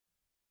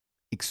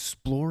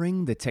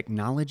Exploring the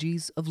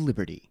Technologies of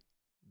Liberty.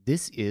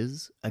 This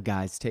is a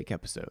Guy's Take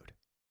episode.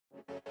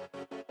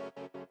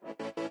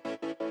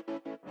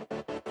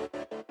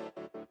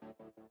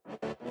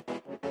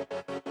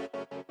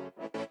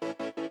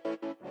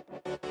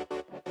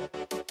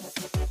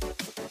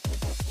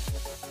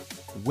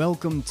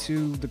 Welcome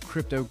to the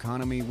Crypto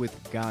Economy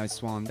with Guy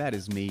Swan. That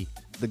is me,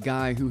 the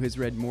guy who has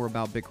read more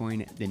about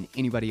Bitcoin than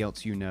anybody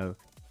else you know.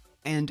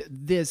 And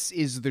this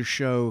is the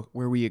show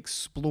where we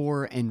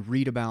explore and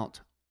read about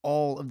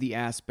all of the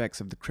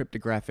aspects of the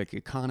cryptographic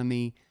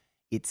economy,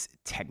 its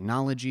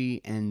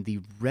technology, and the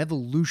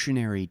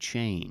revolutionary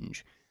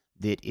change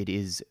that it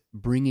is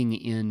bringing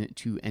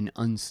into an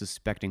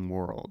unsuspecting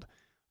world.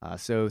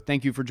 So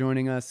thank you for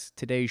joining us.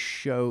 Today's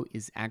show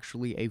is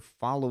actually a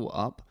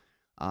follow-up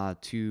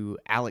to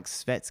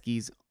Alex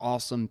Svetsky's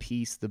awesome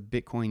piece, The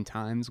Bitcoin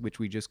Times, which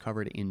we just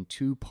covered in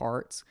two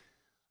parts.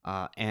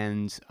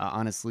 And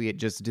honestly, it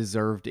just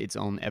deserved its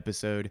own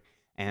episode,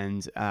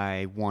 and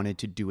I wanted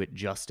to do it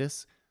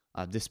justice.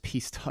 This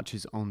piece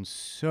touches on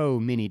so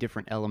many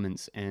different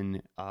elements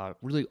and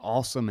really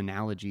awesome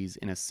analogies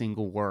in a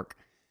single work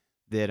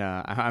that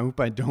I hope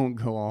I don't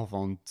go off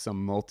on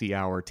some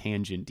multi-hour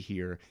tangent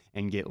here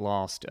and get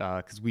lost,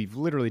 because we've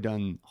literally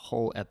done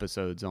whole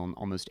episodes on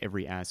almost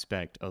every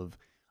aspect of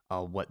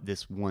what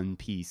this one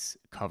piece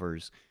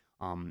covers.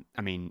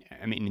 I mean,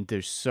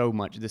 there's so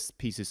much. This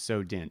piece is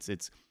so dense.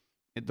 It's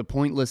the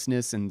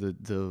pointlessness and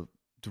the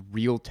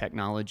real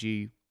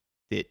technology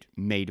that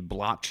made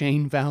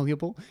blockchain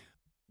valuable,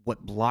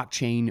 what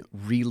blockchain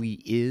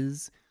really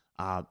is,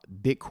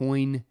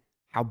 Bitcoin,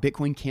 how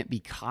Bitcoin can't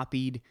be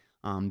copied,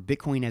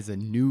 Bitcoin as a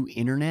new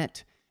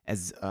internet,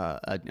 as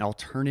an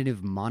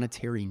alternative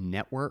monetary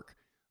network,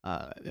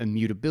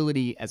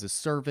 immutability as a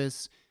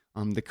service,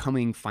 the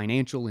coming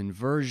financial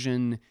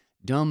inversion,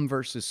 dumb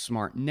versus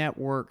smart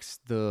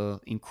networks, the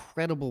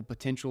incredible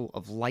potential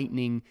of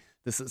Lightning,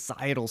 the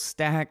societal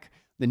stack,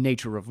 the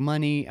nature of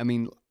money. I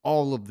mean,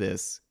 all of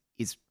this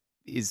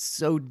is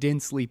so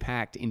densely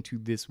packed into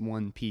this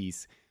one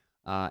piece,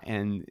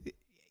 and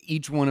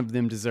each one of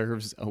them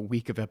deserves a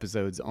week of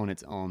episodes on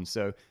its own.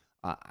 So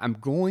I'm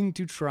going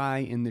to try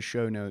in the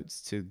show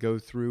notes to go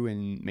through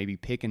and maybe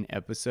pick an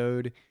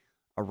episode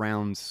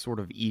around sort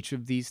of each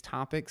of these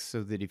topics,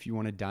 so that if you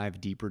want to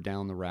dive deeper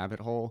down the rabbit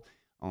hole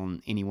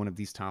on any one of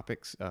these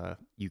topics,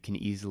 you can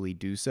easily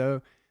do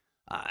so.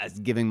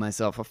 Giving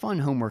myself a fun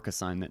homework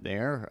assignment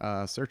there.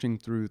 Searching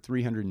through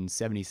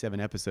 377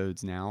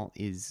 episodes now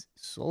is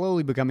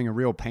slowly becoming a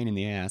real pain in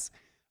the ass.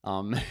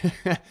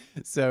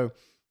 So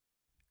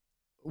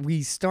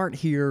we start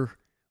here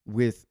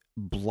with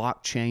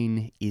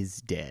blockchain is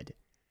dead.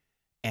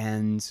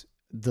 And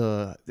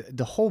the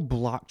whole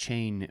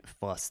blockchain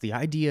fuss, the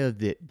idea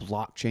that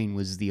blockchain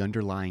was the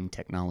underlying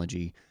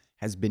technology,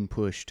 has been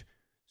pushed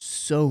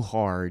so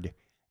hard,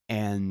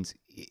 and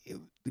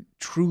it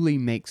truly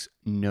makes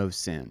no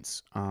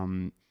sense.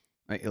 I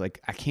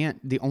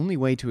can't. The only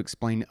way to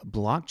explain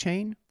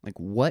blockchain, like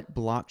what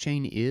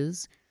blockchain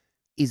is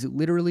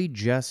literally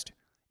just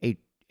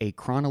a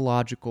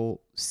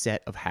chronological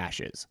set of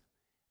hashes.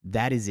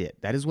 That is it.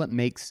 That is what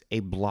makes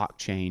a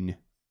blockchain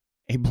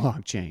a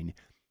blockchain.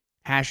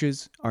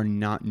 Hashes are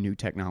not new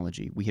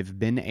technology. We have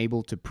been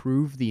able to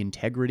prove the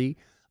integrity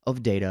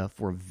of data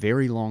for a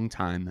very long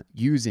time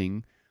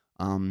using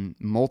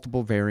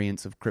multiple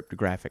variants of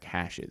cryptographic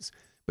hashes.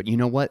 But you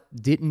know what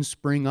didn't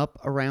spring up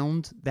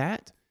around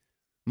that?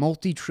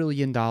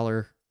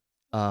 Multi-trillion-dollar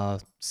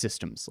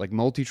systems, like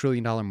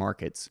multi-trillion-dollar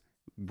markets,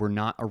 were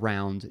not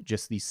around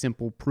just the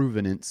simple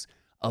provenance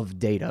of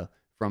data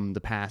from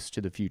the past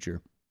to the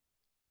future.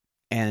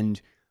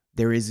 And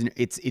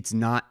it's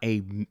not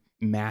a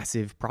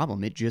massive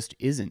problem. It just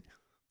isn't.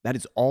 That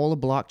is all a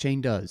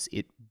blockchain does.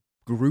 It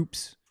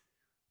groups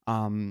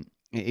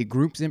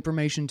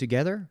information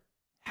together,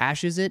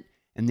 hashes it,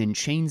 and then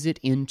chains it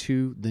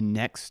into the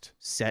next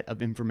set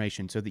of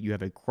information, so that you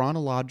have a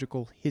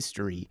chronological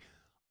history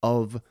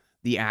of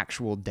the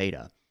actual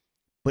data.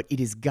 But it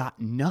has got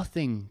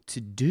nothing to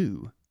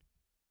do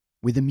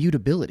with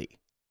immutability.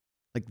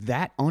 Like,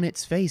 that on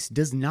its face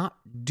does not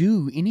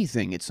do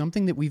anything. It's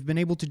something that we've been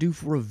able to do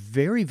for a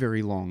very,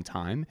 very long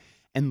time,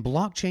 and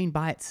blockchain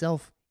by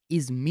itself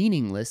is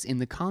meaningless in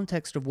the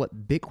context of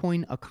what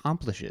Bitcoin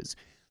accomplishes.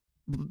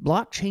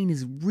 Blockchain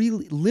is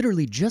really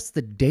literally just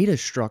the data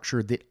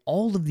structure that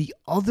all of the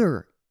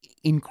other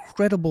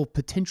incredible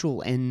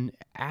potential and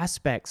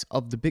aspects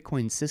of the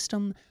Bitcoin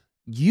system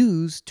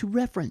use to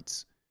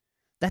reference.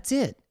 That's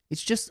it.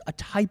 It's just a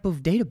type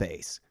of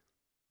database.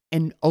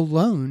 And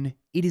alone,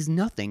 it is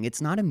nothing.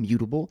 It's not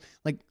immutable.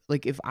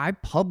 Like if I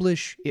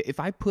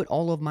put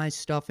all of my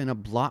stuff in a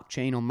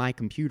blockchain on my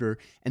computer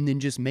and then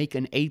just make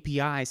an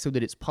API so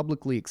that it's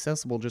publicly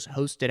accessible, just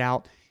host it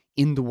out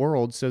in the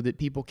world so that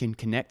people can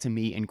connect to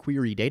me and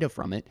query data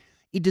from it,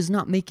 it does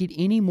not make it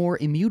any more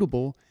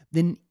immutable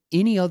than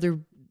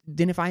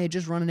if I had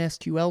just run an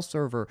SQL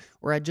server,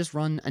 or I just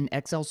run an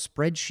Excel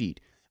spreadsheet,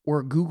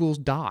 or Google's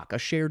Doc, a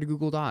shared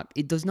Google Doc.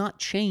 It does not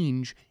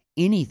change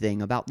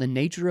anything about the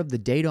nature of the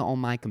data on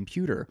my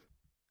computer.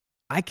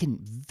 I can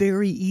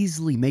very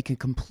easily make a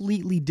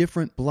completely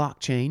different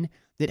blockchain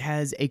that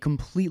has a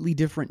completely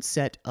different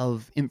set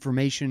of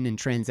information and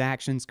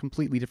transactions,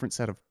 completely different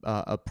set of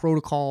a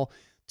protocol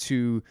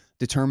to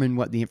determine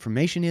what the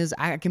information is.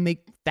 I can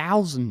make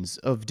thousands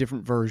of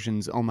different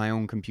versions on my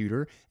own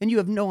computer, and you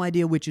have no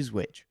idea which is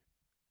which.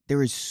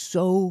 There is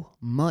so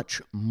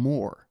much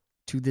more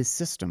to this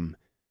system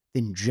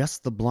than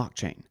just the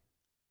blockchain.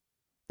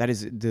 That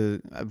is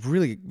the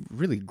really,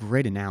 really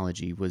great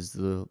analogy was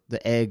the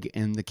egg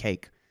and the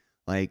cake.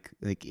 Like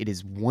it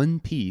is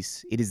one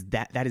piece. It is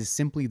that is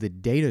simply the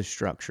data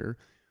structure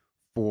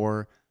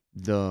for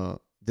the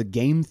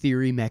game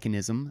theory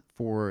mechanism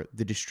for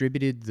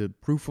the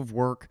proof of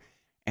work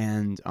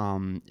and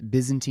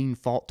Byzantine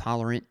fault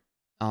tolerant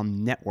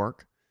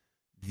network.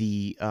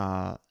 The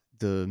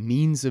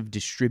means of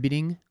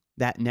distributing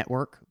that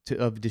network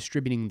of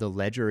distributing the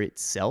ledger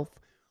itself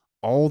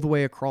all the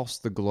way across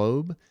the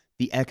globe,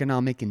 the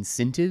economic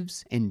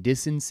incentives and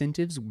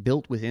disincentives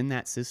built within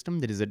that system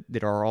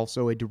that are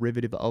also a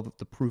derivative of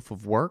the proof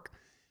of work,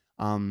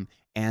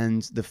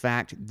 and the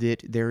fact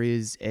that there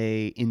is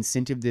a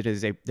incentive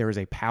there is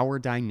a power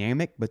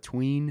dynamic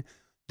between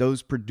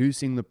those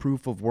producing the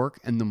proof of work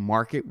and the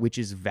market, which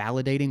is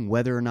validating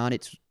whether or not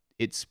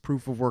it's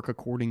proof of work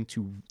according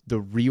to the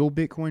real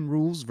Bitcoin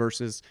rules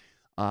versus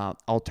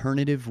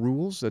alternative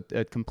rules,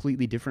 a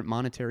completely different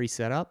monetary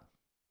setup.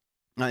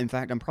 In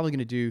fact, I'm probably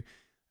going to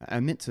I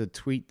meant to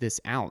tweet this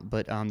out,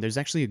 but there's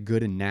actually a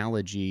good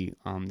analogy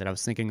that I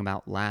was thinking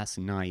about last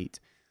night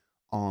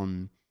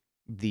on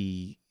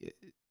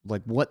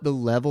what the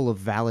level of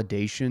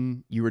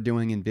validation you were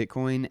doing in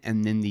Bitcoin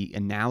and then the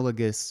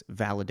analogous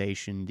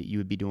validation that you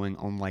would be doing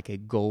on like a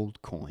gold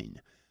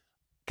coin.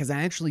 Because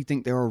I actually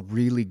think there are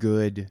really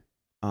good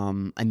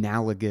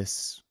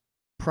analogous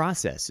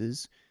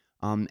processes,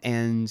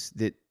 and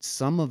that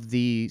some of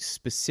the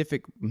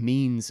specific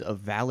means of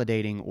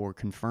validating or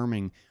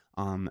confirming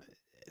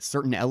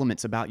certain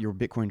elements about your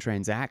Bitcoin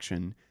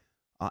transaction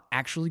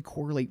actually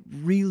correlate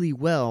really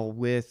well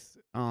with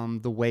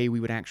the way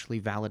we would actually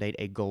validate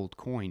a gold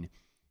coin.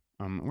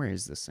 Where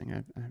is this thing?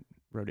 I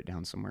wrote it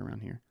down somewhere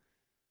around here.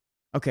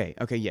 Okay,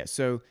 yeah.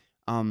 So,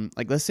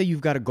 let's say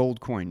you've got a gold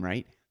coin,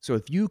 right? So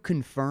if you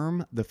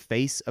confirm the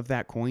face of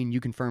that coin,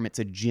 you confirm it's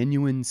a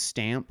genuine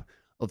stamp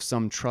of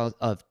some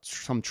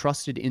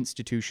trusted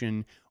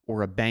institution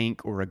or a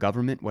bank or a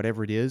government,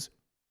 whatever it is,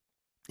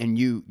 and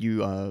you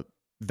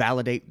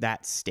validate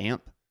that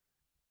stamp.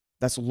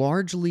 That's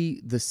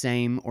largely the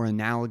same or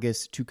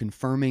analogous to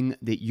confirming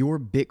that your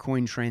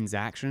Bitcoin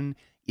transaction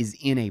is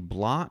in a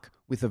block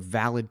with a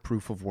valid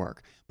proof of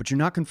work, but you're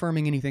not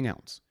confirming anything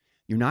else.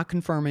 You're not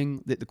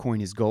confirming that the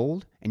coin is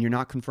gold, and you're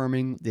not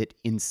confirming that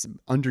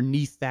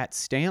underneath that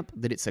stamp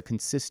that it's a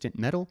consistent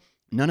metal.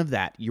 None of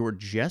that. You're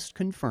just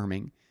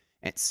confirming,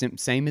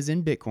 same as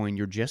in Bitcoin,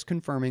 you're just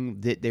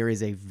confirming that there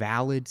is a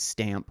valid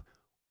stamp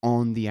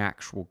on the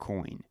actual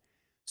coin.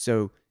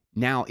 So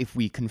now if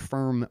we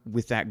confirm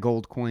with that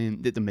gold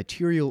coin that the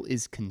material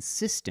is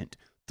consistent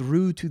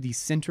through to the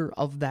center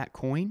of that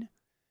coin,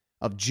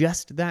 of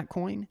just that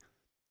coin,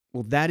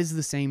 well, that is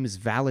the same as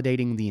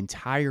validating the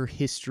entire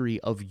history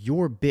of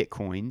your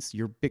Bitcoins,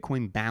 your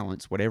Bitcoin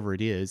balance, whatever it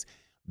is,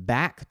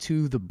 back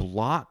to the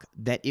block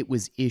that it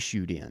was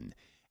issued in,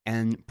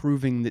 and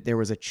proving that there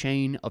was a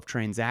chain of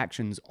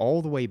transactions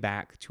all the way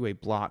back to a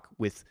block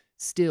with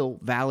still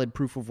valid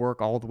proof of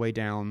work all the way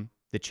down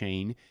the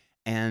chain,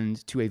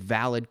 and to a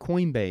valid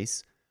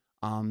Coinbase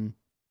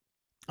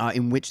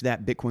in which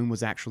that Bitcoin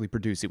was actually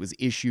produced. It was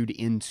issued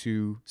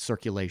into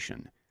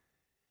circulation.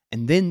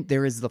 And then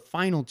there is the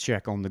final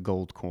check on the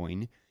gold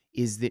coin,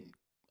 is that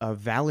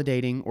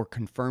validating or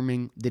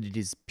confirming that it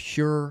is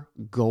pure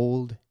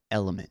gold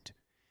element,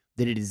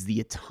 that it is the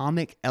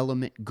atomic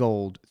element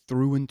gold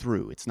through and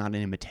through. It's not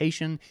an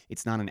imitation.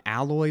 It's not an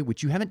alloy,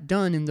 which you haven't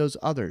done in those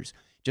others.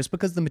 Just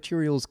because the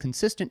material is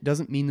consistent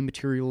doesn't mean the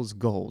material is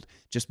gold.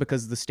 Just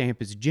because the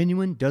stamp is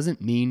genuine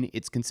doesn't mean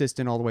it's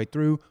consistent all the way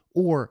through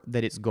or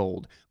that it's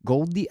gold.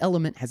 Gold, the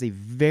element, has a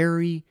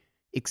very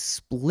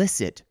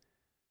explicit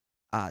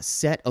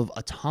set of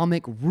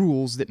atomic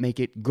rules that make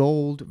it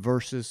gold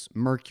versus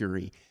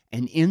mercury.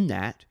 And in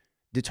that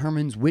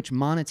determines which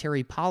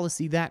monetary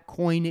policy that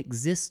coin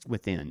exists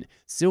within.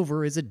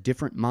 Silver is a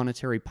different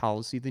monetary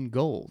policy than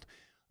gold.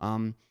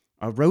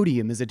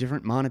 Rhodium is a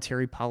different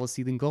monetary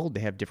policy than gold.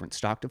 They have different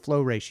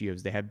stock-to-flow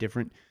ratios. They have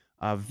different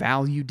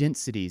value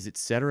densities, et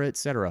cetera, et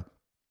cetera.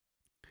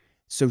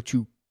 So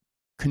to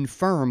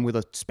confirm with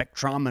a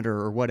spectrometer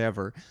or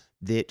whatever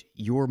that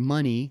your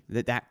money,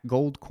 that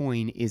gold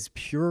coin is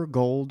pure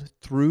gold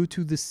through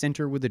to the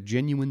center with a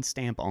genuine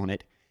stamp on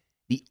it,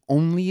 the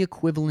only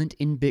equivalent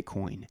in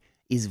Bitcoin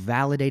is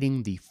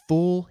validating the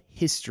full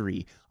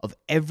history of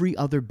every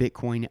other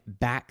Bitcoin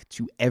back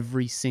to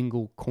every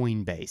single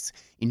Coinbase,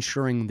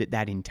 ensuring that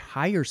that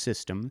entire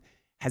system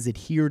has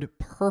adhered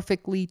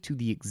perfectly to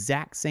the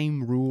exact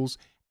same rules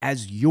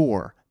as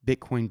your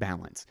Bitcoin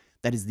balance.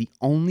 That is the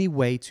only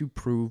way to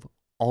prove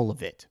all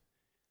of it.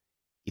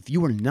 If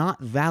you are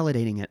not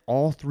validating at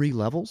all three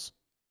levels,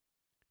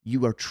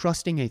 You are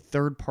trusting a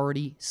third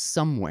party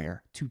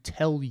somewhere to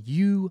tell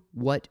you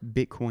what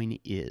Bitcoin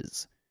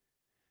is.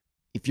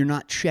 If you're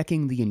not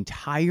checking the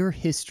entire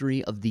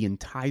history of the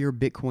entire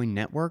Bitcoin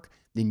network,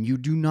 then you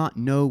do not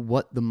know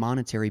what the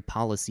monetary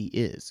policy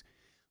is.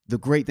 The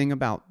great thing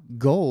about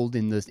gold,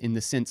 in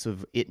the sense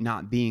of it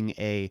not being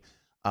a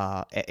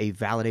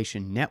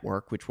validation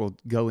network, which we'll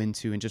go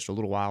into in just a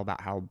little while,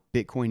 about how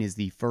Bitcoin is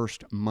the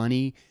first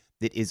money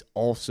that is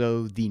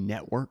also the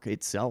network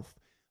itself,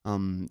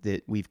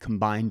 that we've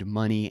combined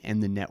money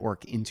and the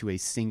network into a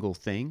single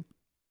thing.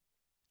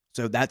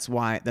 So that's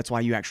why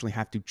you actually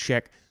have to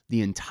check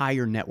the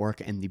entire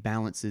network and the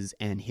balances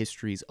and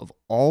histories of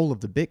all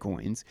of the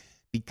Bitcoins,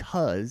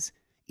 because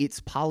its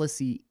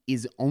policy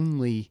is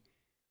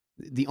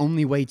the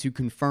only way to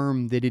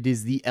confirm that it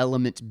is the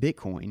element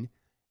Bitcoin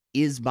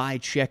is by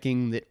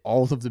checking that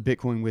all of the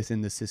Bitcoin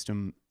within the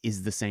system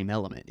is the same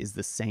element, is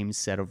the same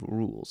set of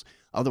rules.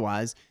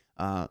 Otherwise,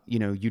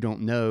 you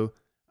don't know.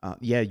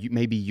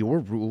 Maybe your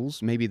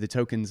rules, maybe the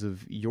tokens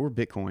of your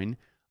Bitcoin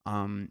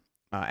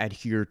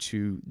adhere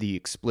to the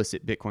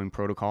explicit Bitcoin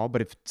protocol.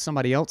 But if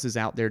somebody else is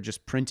out there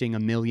just printing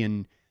 1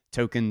 million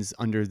tokens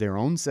under their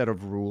own set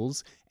of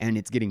rules, and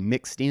it's getting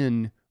mixed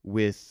in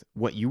with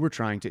what you were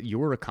trying to,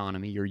 your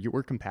economy or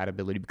your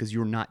compatibility, because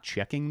you're not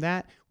checking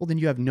that, well, then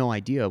you have no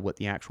idea what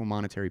the actual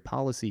monetary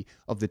policy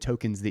of the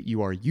tokens that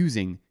you are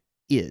using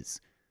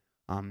is.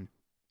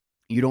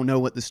 You don't know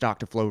what the stock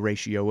to flow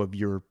ratio of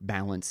your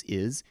balance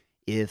is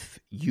if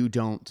you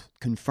don't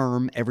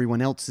confirm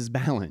everyone else's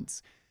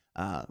balance.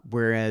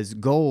 Whereas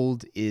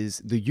gold is,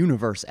 the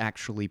universe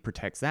actually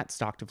protects that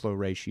stock to flow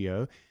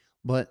ratio,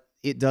 but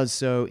it does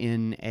so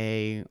in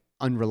a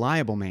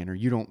unreliable manner.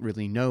 You don't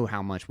really know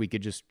how much. We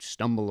could just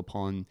stumble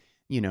upon,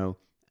 1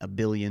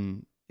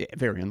 billion,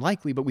 very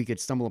unlikely, but we could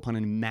stumble upon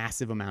a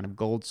massive amount of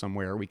gold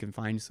somewhere. We can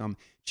find some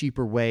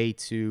cheaper way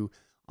to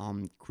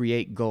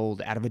create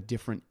gold out of a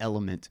different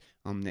element,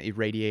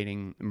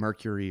 irradiating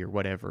mercury or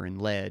whatever, and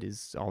lead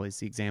is always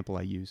the example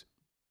I use.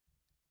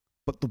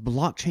 But the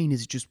blockchain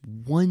is just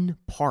one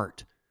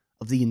part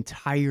of the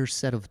entire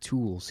set of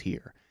tools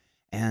here.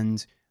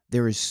 And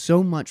there is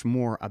so much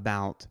more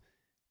about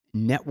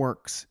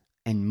networks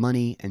and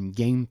money and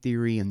game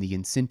theory and the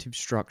incentive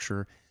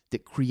structure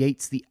that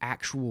creates the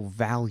actual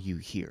value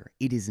here.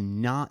 It is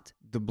not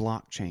the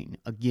blockchain.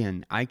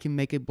 Again, I can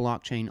make a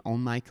blockchain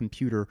on my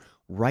computer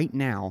right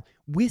now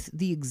with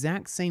the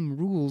exact same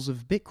rules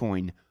of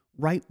Bitcoin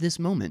right this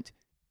moment.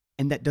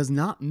 And that does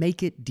not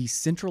make it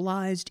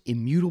decentralized,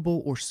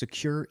 immutable, or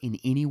secure in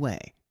any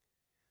way.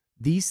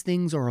 These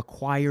things are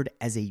acquired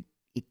as an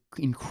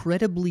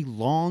incredibly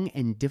long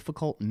and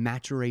difficult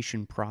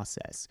maturation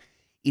process.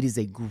 It is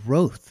a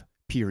growth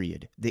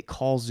period that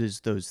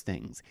causes those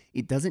things.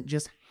 It doesn't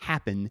just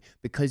happen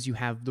because you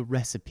have the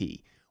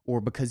recipe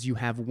or because you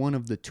have one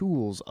of the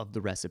tools of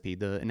the recipe.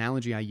 The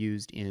analogy I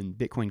used in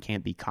Bitcoin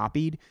Can't Be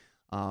Copied,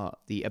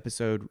 the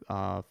episode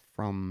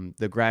from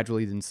the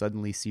Gradually Then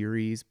Suddenly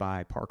series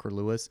by Parker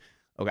Lewis.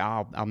 Okay,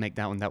 I'll make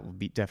that one. That will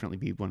definitely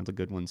be one of the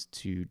good ones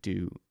to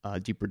do a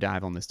deeper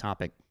dive on this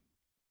topic.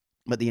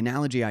 But the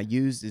analogy I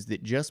used is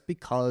that just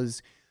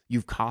because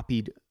you've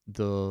copied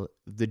the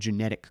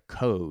genetic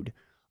code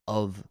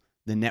of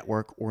the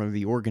network or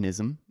the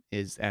organism,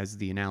 is as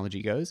the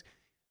analogy goes,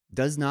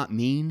 does not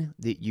mean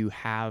that you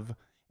have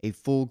a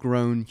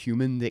full-grown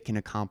human that can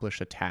accomplish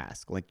a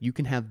task. Like, you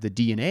can have the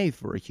DNA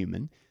for a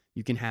human,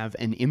 you can have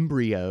an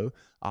embryo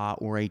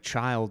or a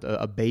child,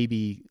 a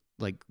baby,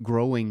 like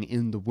growing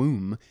in the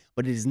womb,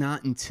 but it is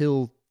not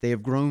until they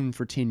have grown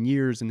for 10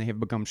 years and they have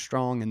become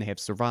strong and they have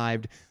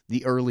survived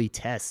the early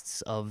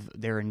tests of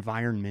their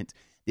environment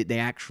that they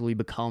actually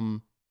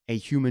become a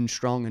human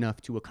strong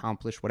enough to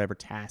accomplish whatever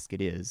task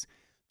it is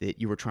that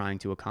you were trying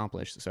to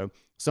accomplish. So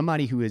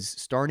somebody who is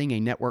starting a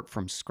network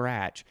from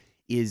scratch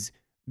is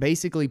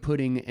basically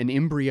putting an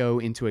embryo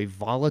into a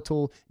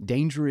volatile,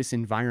 dangerous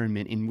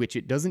environment in which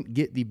it doesn't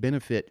get the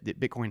benefit that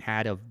Bitcoin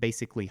had of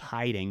basically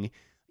hiding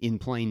in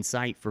plain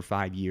sight for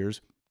 5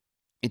 years.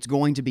 It's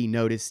going to be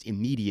noticed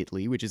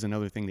immediately, which is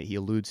another thing that he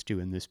alludes to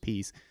in this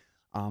piece.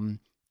 And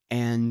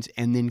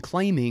then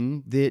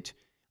claiming that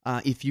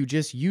if you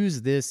just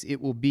use this, it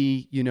will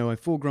be, a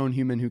full-grown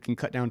human who can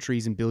cut down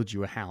trees and build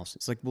you a house.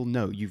 It's like, well,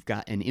 no, you've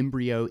got an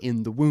embryo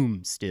in the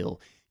womb still.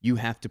 You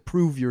have to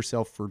prove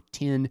yourself for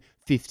 10,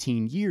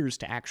 15 years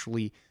to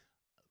actually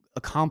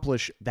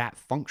accomplish that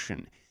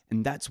function.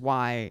 And that's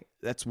why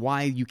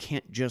you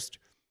can't just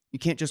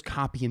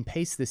copy and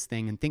paste this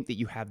thing and think that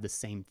you have the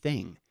same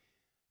thing.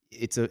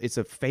 It's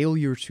a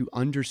failure to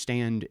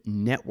understand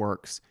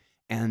networks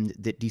and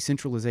that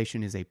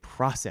decentralization is a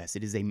process.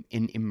 It is an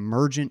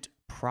emergent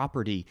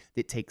property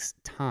that takes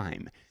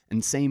time.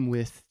 And same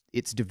with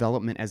its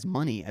development as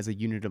money, as a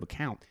unit of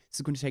account.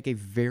 It's going to take a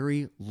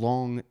very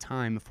long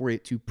time for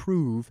it to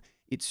prove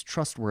its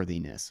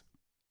trustworthiness.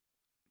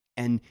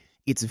 And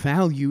its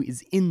value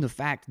is in the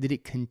fact that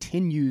it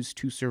continues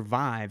to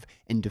survive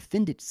and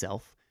defend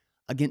itself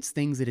against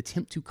things that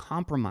attempt to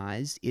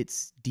compromise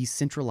its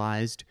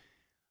decentralized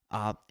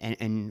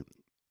and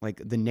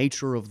like the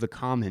nature of the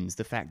commons,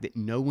 the fact that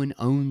no one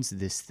owns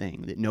this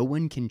thing, that no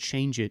one can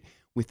change it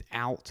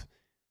without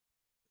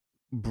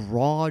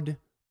broad,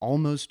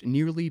 almost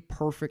nearly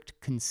perfect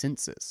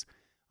consensus.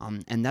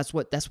 And that's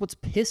what's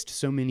pissed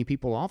so many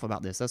people off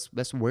about this.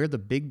 That's where the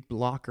big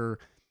blocker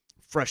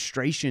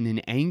frustration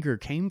and anger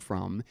came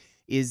from,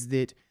 is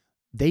that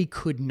they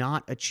could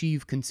not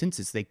achieve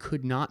consensus. They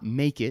could not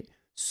make it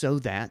so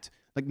that,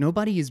 like,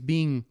 nobody is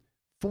being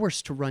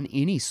forced to run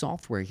any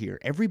software here.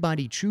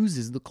 Everybody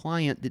chooses the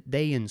client that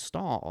they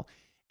install,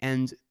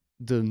 and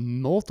the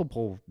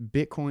multiple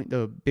Bitcoin,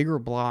 the bigger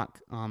block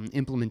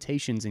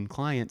implementations and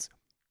clients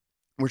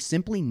were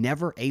simply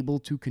never able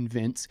to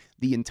convince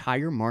the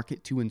entire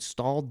market to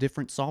install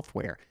different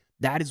software.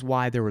 That is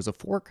why there was a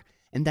fork,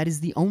 and that is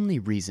the only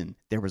reason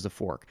there was a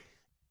fork.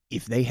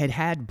 If they had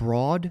had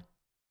broad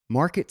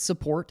market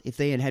support, if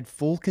they had had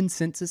full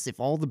consensus, if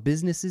all the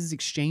businesses,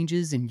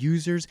 exchanges, and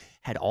users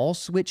had all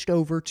switched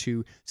over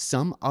to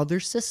some other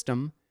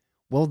system,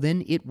 well,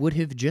 then it would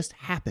have just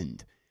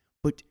happened.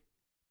 But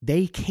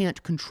they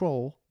can't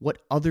control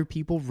what other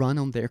people run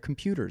on their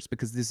computers,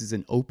 because this is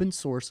an open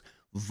source,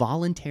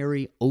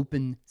 voluntary,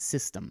 open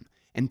system.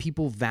 And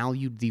people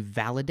valued the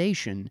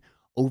validation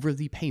over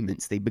the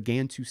payments. They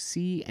began to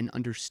see and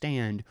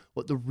understand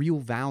what the real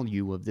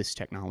value of this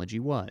technology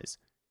was.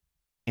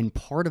 And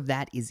part of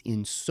that is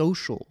in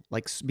social,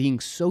 like being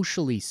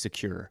socially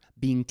secure,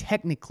 being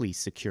technically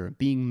secure,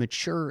 being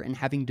mature and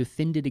having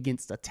defended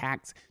against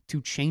attacks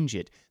to change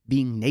it,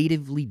 being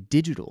natively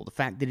digital, the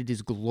fact that it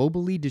is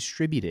globally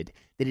distributed,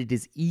 that it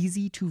is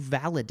easy to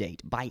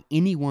validate by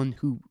anyone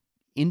who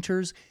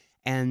enters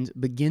and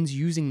begins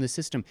using the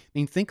system. I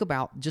mean, think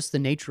about just the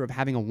nature of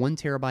having a 1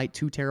 terabyte,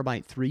 2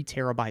 terabyte, 3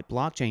 terabyte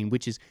blockchain,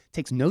 which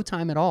takes no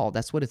time at all.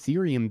 That's what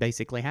Ethereum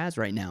basically has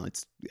right now.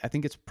 I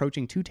think it's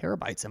approaching 2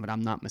 terabytes, if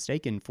I'm not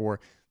mistaken, for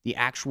the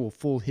actual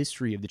full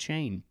history of the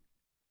chain.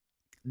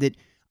 That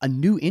a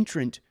new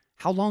entrant,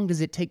 how long does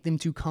it take them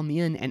to come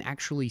in and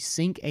actually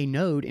sync a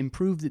node and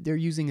prove that they're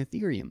using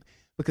Ethereum?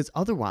 Because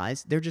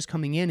otherwise, they're just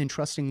coming in and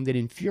trusting that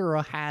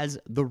Infura has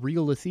the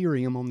real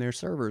Ethereum on their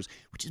servers,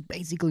 which is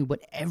basically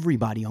what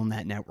everybody on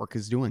that network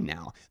is doing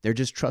now. They're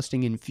just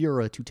trusting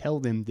Infura to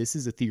tell them this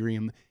is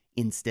Ethereum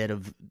instead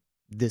of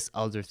this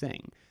other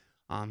thing.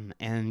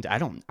 And I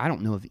don't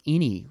know of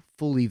any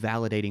fully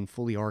validating,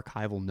 fully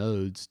archival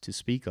nodes to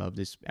speak of.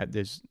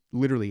 There's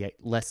literally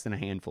less than a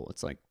handful.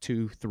 It's like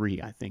 2,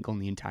 3, I think, on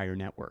the entire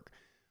network.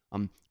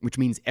 Which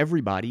means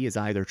everybody is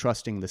either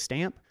trusting the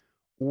stamp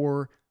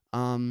or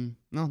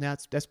no,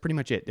 that's pretty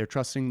much it. They're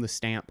trusting the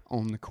stamp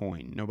on the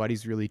coin.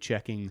 Nobody's really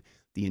checking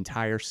the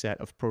entire set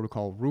of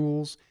protocol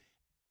rules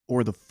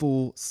or the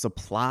full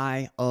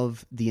supply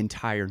of the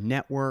entire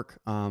network,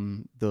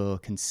 the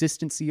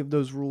consistency of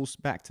those rules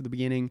back to the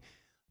beginning,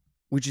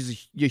 which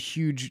is a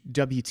huge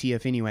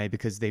WTF anyway,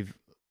 because they've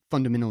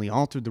fundamentally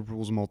altered the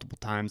rules multiple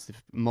times,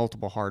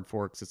 multiple hard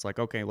forks. It's like,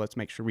 okay, let's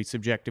make sure we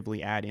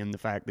subjectively add in the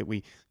fact that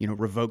we,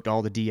 revoked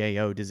all the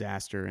DAO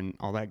disaster and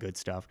all that good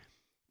stuff.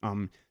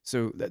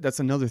 So that's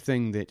another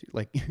thing that,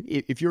 like,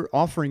 if you're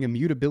offering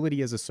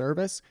immutability as a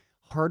service,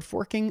 hard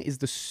forking is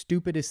the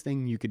stupidest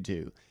thing you could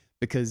do,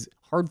 because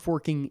hard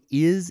forking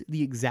is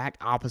the exact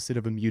opposite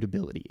of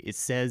immutability. It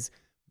says,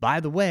 by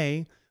the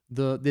way,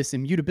 this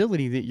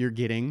immutability that you're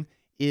getting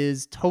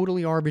is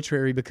totally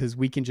arbitrary because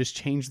we can just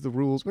change the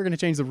rules. We're going to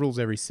change the rules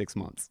every 6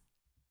 months.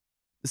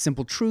 The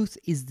simple truth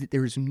is that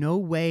there is no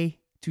way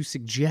to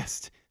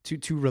suggest,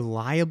 to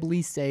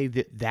reliably say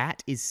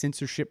that is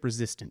censorship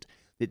resistant,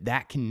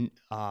 that can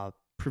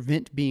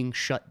prevent being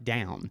shut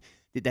down,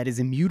 that is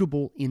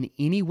immutable in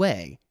any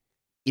way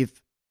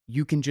if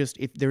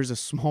there's a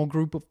small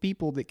group of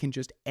people that can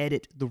just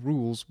edit the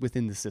rules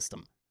within the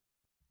system.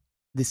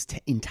 This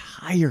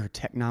entire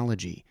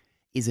technology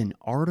is an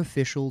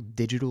artificial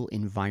digital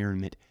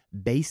environment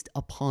based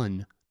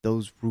upon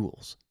those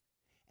rules.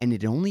 And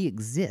it only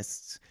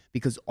exists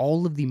because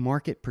all of the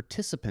market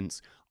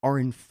participants are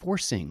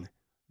enforcing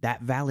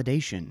that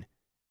validation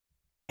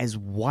as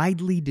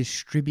widely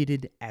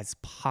distributed as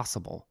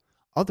possible.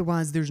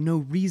 Otherwise, there's no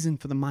reason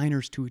for the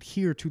miners to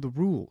adhere to the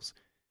rules.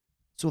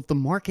 So if the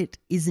market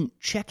isn't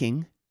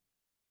checking,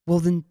 well,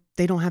 then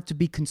they don't have to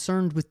be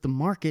concerned with the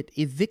market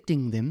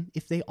evicting them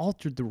if they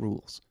altered the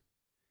rules.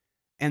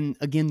 And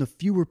again, the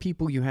fewer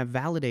people you have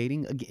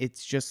validating,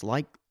 it's just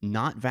like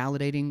not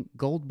validating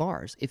gold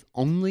bars. If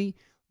only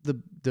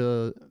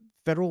the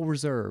Federal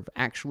Reserve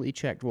actually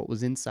checked what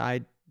was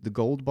inside the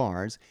gold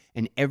bars,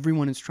 and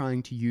everyone is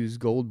trying to use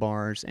gold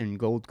bars and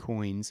gold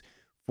coins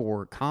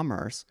for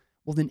commerce,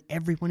 well, then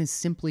everyone is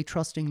simply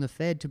trusting the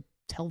Fed to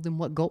tell them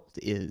what gold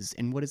is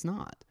and what is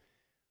not.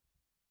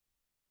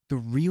 The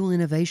real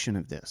innovation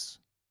of this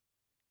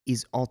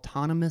is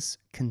autonomous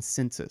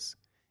consensus.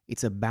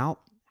 It's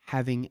about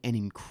having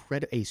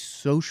a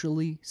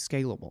socially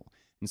scalable.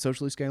 And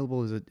socially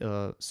scalable is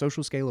a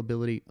social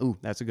scalability. Oh,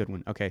 that's a good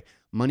one. Okay.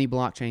 Money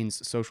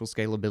Blockchain's Social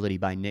Scalability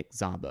by Nick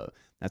Szabo.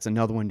 That's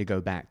another one to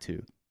go back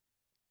to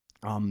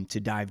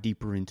dive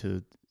deeper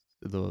into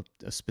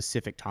a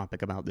specific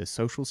topic about this.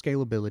 Social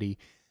scalability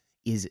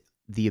is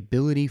the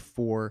ability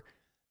for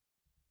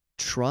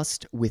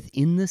trust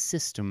within the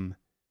system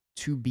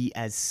to be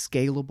as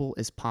scalable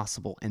as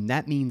possible. And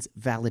that means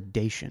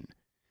validation.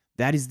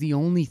 That is the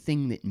only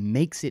thing that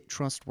makes it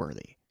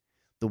trustworthy.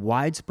 The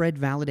widespread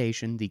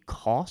validation, the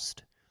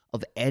cost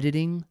of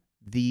editing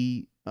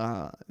the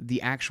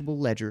actual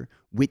ledger,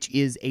 which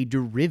is a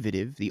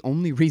derivative. The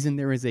only reason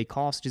there is a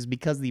cost is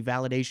because the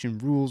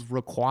validation rules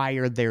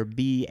require there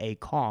be a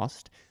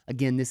cost.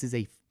 Again, this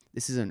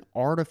is an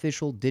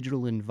artificial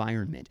digital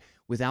environment.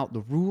 Without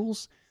the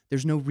rules,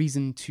 there's no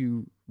reason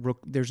to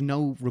there's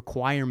no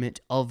requirement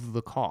of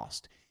the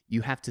cost.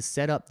 You have to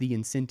set up the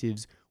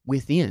incentives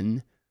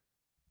within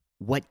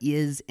what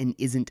is and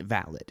isn't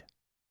valid.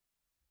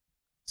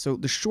 So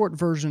the short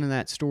version of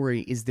that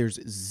story is there's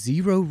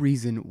zero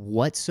reason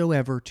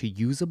whatsoever to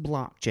use a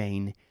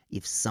blockchain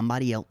if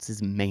somebody else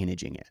is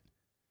managing it.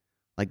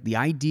 Like the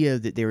idea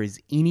that there is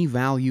any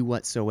value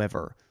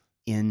whatsoever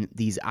in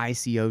these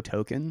ICO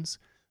tokens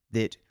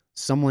that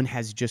someone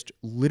has just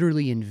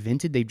literally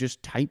invented, they've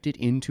just typed it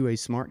into a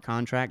smart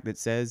contract that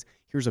says,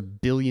 here's 1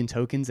 billion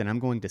tokens and I'm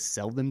going to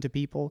sell them to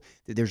people,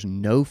 that there's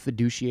no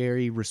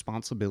fiduciary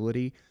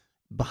responsibility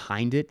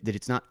behind it, that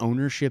it's not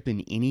ownership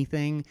in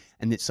anything,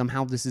 and that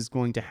somehow this is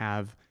going to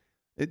have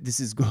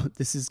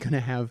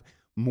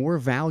more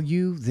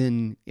value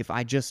than if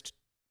I just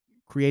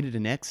created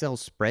an Excel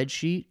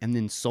spreadsheet and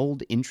then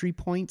sold entry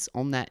points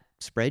on that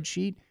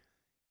spreadsheet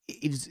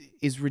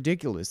is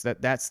ridiculous.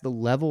 That's the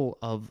level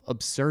of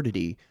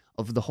absurdity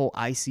of the whole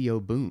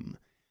ICO boom.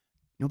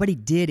 Nobody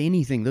did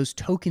anything. Those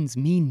tokens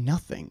mean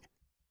nothing.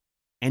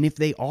 And if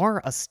they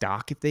are a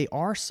stock, if they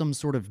are some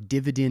sort of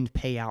dividend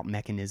payout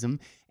mechanism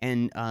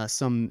and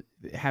some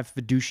have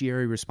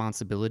fiduciary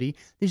responsibility,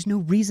 there's no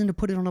reason to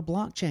put it on a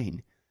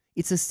blockchain.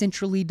 It's a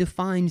centrally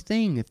defined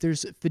thing. If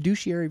there's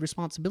fiduciary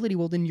responsibility,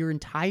 well, then you're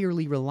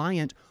entirely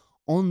reliant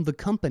on the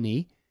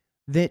company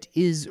that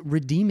is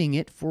redeeming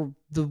it for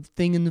the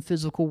thing in the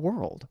physical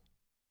world.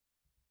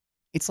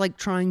 It's like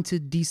trying to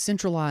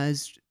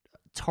decentralize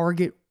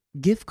Target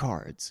gift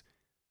cards.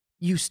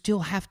 You still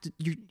have to,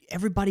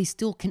 everybody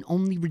still can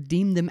only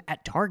redeem them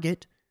at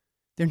Target.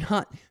 They're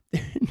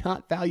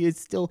not valued.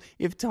 Still,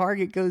 if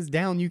Target goes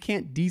down, you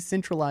can't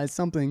decentralize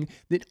something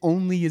that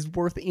only is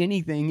worth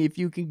anything if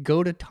you can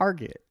go to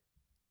Target.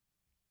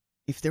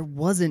 If there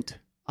wasn't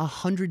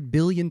 $100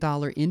 billion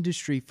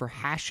industry for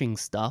hashing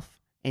stuff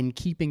and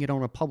keeping it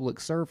on a public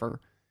server,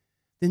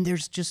 then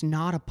there's just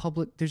not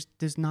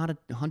there's not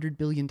 $100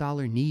 billion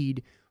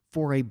need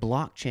for a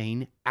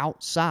blockchain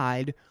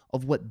outside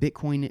of what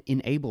Bitcoin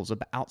enables,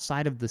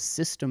 outside of the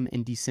system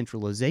and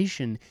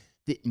decentralization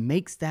that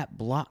makes that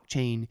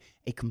blockchain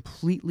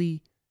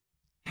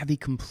have a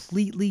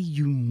completely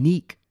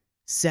unique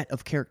set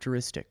of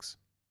characteristics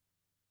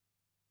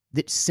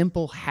that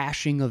simple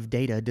hashing of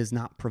data does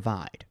not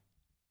provide.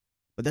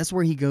 But that's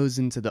where he goes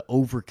into the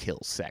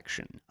overkill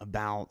section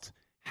about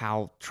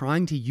how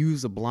trying to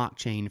use a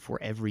blockchain for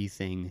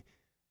everything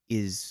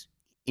is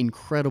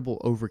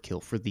incredible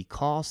overkill for the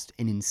cost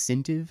and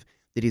incentive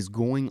that is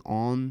going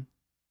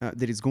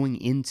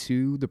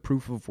into the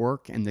proof of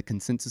work and the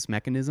consensus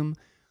mechanism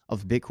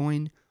of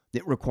Bitcoin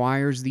that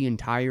requires the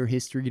entire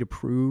history to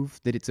prove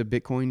that it's a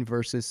Bitcoin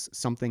versus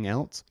something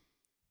else.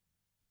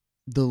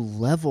 The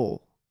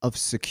level of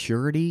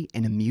security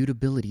and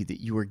immutability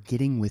that you are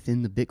getting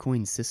within the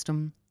Bitcoin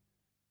system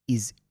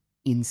is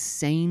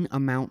insane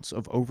amounts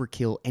of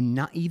overkill and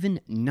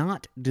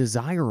not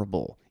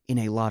desirable in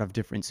a lot of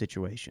different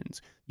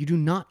situations. You do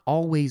not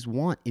always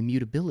want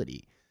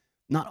immutability.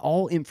 Not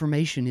all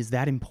information is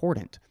that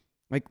important.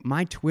 Like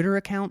my Twitter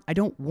account, I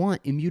don't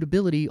want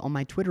immutability on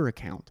my Twitter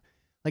account.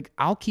 Like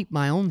I'll keep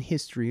my own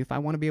history if I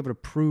want to be able to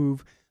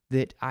prove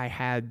that I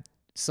had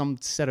some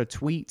set of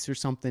tweets or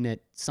something at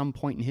some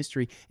point in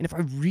history. And if I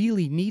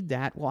really need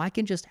that, well, I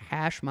can just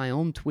hash my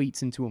own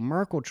tweets into a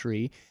Merkle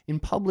tree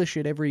and publish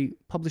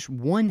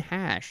one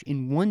hash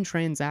in one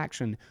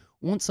transaction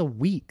once a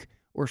week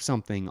or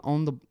something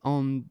on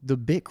the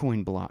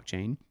Bitcoin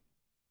blockchain.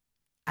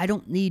 I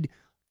don't need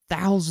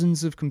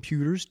thousands of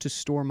computers to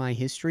store my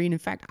history. And in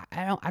fact,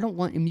 I don't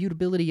want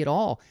immutability at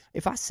all.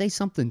 If I say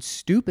something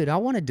stupid, I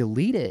want to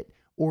delete it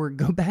or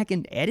go back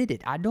and edit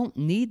it. I don't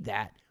need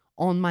that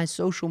on my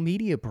social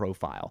media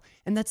profile.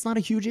 And that's not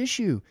a huge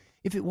issue.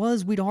 If it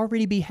was, we'd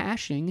already be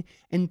hashing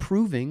and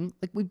proving.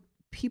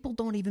 People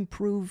don't even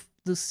prove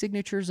the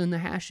signatures and the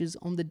hashes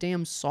on the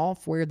damn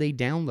software they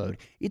download.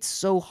 It's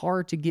so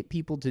hard to get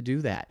people to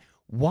do that.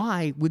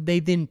 Why would they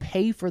then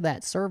pay for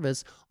that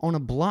service on a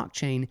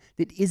blockchain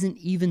that isn't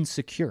even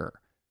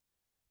secure?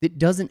 That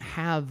doesn't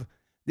have,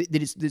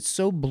 that's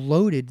so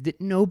bloated that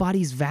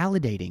nobody's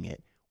validating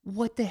it.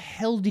 What the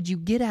hell did you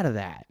get out of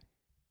that?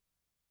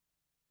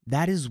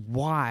 That is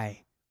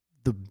why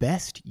the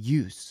best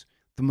use,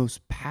 the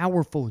most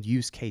powerful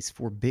use case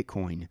for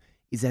Bitcoin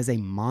is as a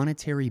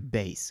monetary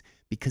base,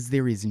 because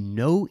there is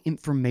no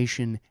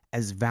information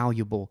as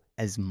valuable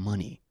as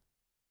money.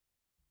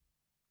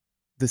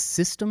 The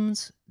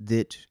systems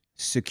that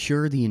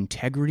secure the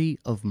integrity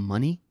of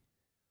money,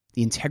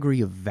 the integrity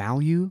of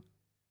value,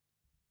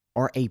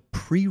 are a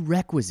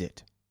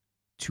prerequisite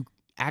to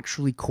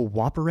actually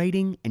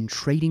cooperating and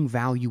trading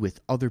value with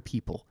other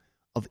people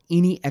of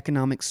any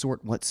economic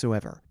sort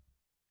whatsoever.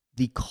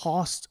 The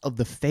cost of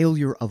the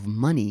failure of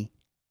money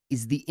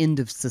is the end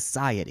of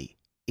society.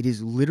 It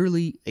is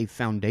literally a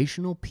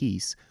foundational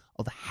piece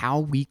of how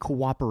we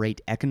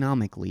cooperate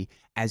economically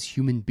as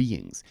human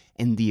beings,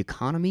 and the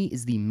economy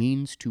is the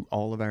means to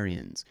all of our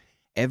ends.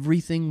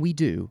 Everything we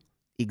do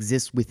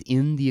exists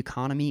within the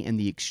economy and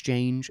the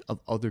exchange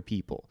of other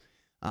people.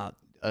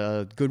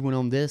 A good one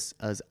on this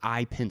is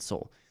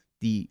iPencil.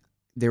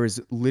 There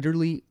is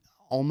literally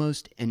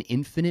almost an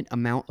infinite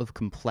amount of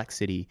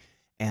complexity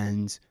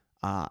and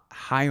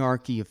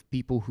hierarchy of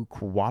people who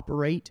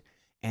cooperate,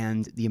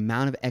 and the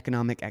amount of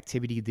economic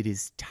activity that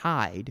is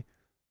tied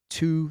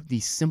to the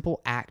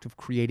simple act of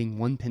creating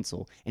one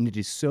pencil. And it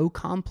is so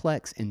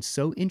complex and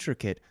so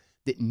intricate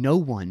that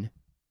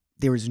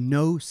there is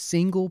no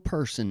single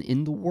person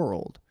in the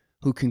world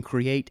who can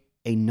create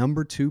a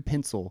number 2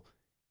 pencil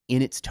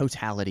in its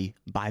totality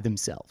by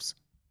themselves.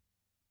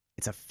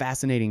 It's a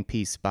fascinating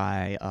piece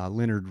by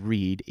Leonard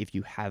Read, if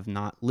you have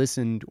not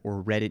listened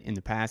or read it in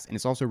the past. And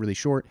it's also really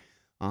short.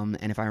 And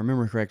if I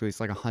remember correctly, it's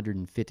like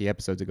 150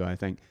 episodes ago, I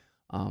think.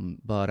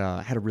 But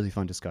I had a really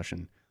fun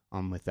discussion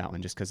with that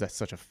one, just because that's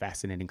such a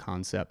fascinating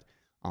concept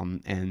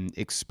and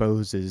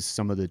exposes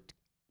some of the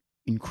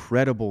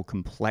incredible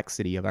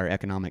complexity of our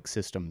economic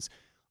systems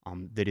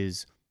that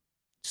is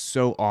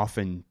so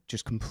often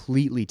just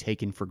completely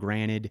taken for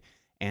granted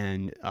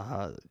and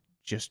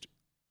just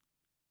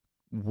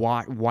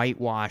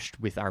whitewashed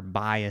with our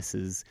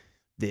biases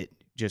that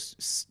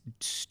just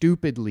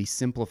stupidly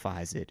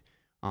simplifies it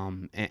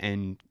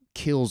and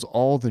kills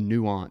all the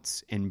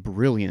nuance and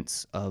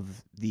brilliance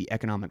of the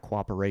economic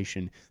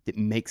cooperation that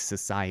makes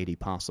society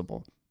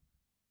possible.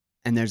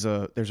 And there's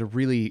a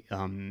really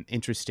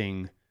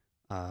interesting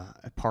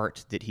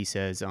part that he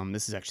says,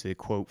 this is actually a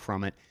quote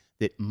from it,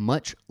 that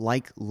much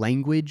like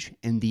language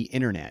and the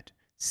internet,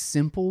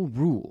 simple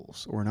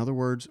rules, or in other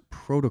words,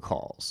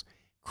 protocols,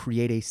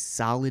 create a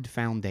solid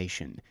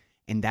foundation,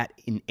 and that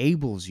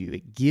enables you,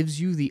 it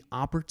gives you the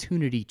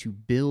opportunity to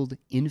build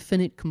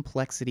infinite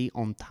complexity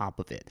on top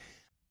of it.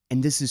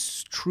 And this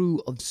is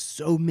true of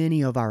so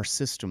many of our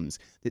systems,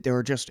 that there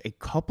are just a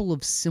couple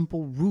of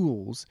simple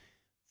rules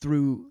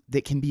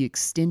that can be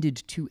extended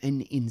to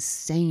an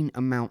insane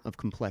amount of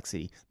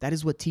complexity. That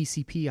is what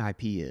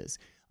TCP/IP is.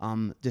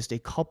 Just a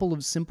couple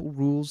of simple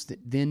rules that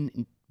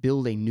then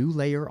build a new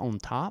layer on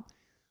top,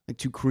 like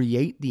to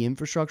create the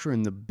infrastructure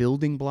and the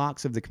building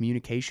blocks of the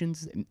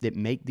communications that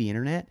make the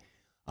internet.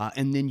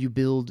 And then you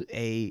build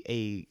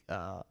a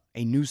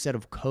new set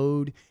of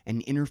code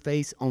and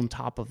interface on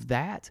top of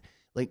that.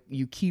 Like,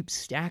 you keep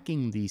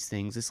stacking these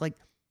things. It's like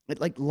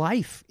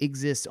life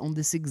exists on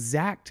this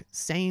exact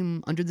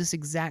same, under this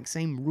exact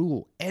same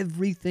rule.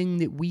 Everything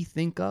that we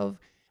think of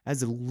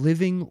as a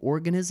living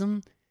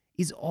organism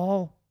is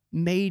all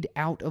made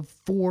out of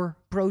 4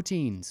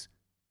 proteins: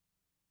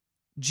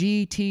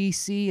 G, T,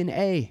 C, and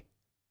A.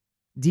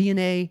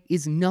 DNA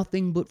is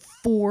nothing but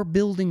 4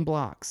 building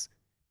blocks.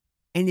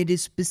 And it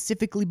is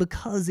specifically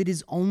because it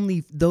is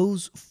only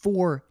those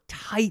 4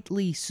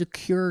 tightly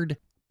secured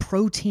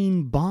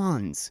protein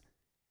bonds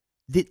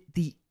that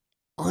the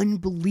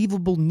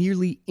unbelievable,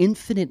 nearly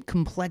infinite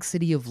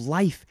complexity of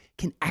life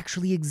can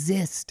actually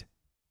exist.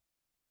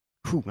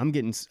 Whew, I'm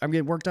getting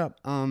worked up.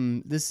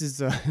 This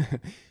is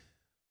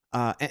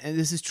and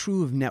this is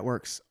true of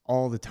networks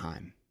all the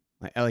time.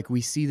 Like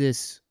we see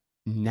this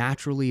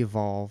naturally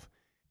evolve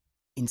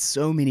in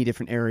so many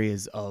different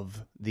areas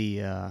of the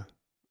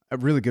a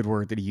really good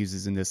word that he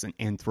uses in this, an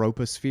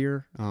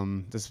anthroposphere.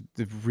 This is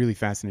a really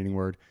fascinating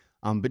word.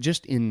 But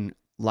just in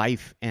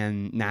life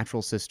and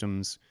natural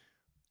systems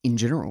in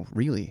general,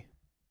 really.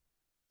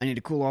 I need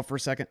to cool off for a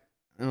second.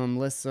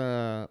 Let's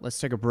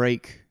take a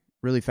break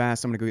really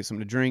fast. I'm gonna go get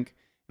something to drink,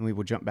 and we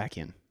will jump back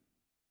in.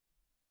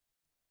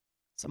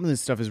 Some of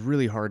this stuff is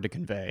really hard to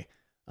convey,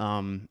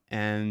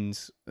 and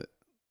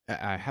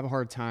I have a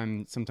hard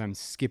time sometimes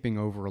skipping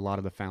over a lot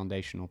of the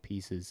foundational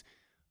pieces.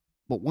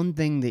 But one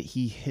thing that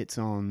he hits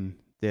on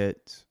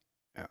that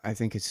I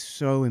think is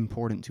so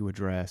important to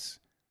address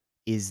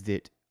is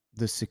that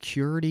the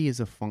security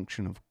is a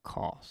function of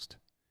cost.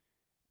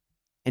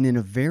 And in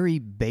a very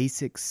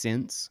basic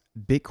sense,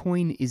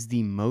 Bitcoin is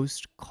the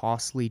most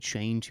costly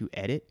chain to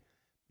edit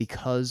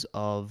because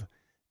of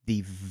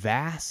the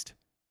vast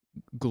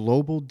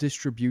global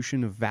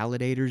distribution of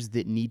validators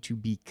that need to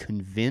be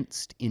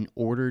convinced in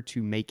order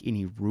to make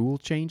any rule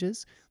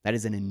changes. That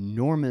is an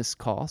enormous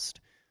cost,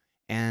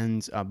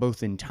 and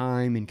both in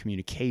time, in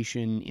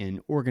communication,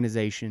 in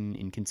organization,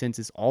 in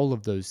consensus, all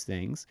of those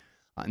things.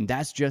 And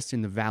that's just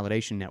in the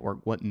validation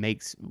network, what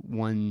makes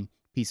one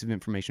piece of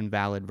information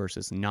valid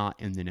versus not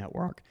in the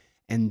network.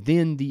 And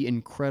then the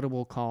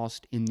incredible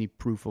cost in the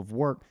proof of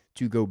work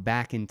to go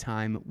back in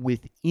time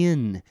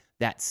within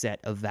that set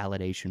of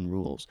validation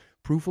rules.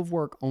 Proof of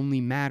work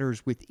only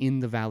matters within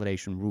the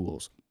validation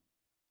rules.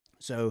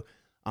 So,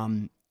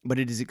 but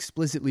it is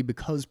explicitly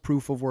because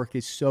proof of work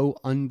is so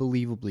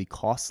unbelievably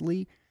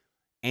costly,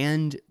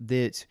 and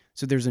that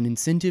so there's an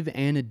incentive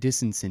and a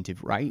disincentive,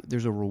 right?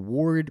 There's a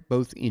reward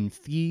both in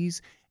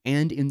fees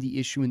and in the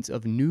issuance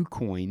of new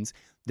coins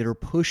that are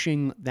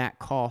pushing that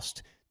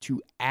cost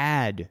to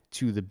add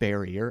to the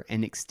barrier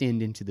and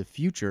extend into the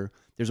future.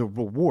 There's a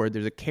reward,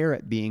 there's a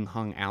carrot being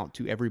hung out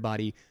to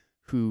everybody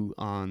who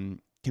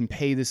can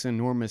pay this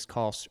enormous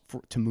cost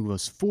to move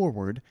us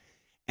forward.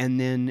 And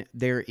then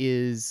there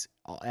is,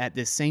 at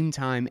the same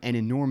time, an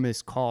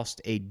enormous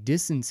cost, a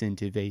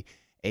disincentive,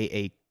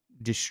 a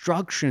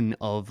destruction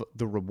of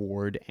the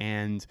reward,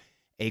 and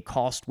a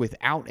cost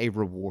without a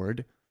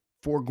reward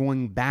for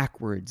going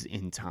backwards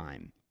in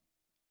time.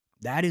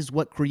 That is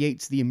what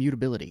creates the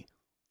immutability.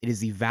 It is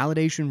the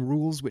validation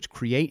rules which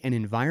create an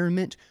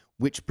environment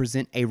which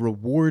present a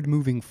reward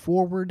moving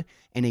forward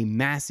and a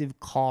massive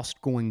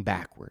cost going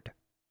backward.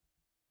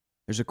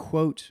 There's a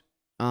quote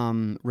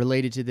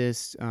related to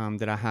this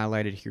that I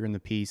highlighted here in the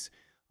piece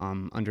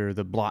under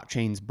the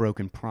blockchain's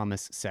broken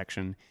promise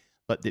section,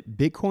 but that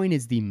Bitcoin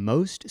is the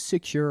most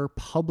secure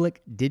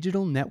public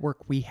digital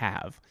network we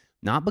have,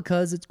 not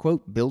because it's,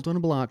 quote, built on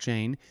a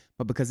blockchain,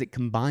 but because it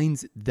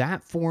combines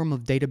that form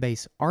of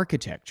database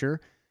architecture,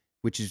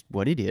 which is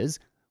what it is,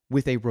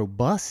 with a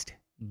robust,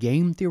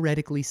 game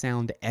theoretically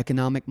sound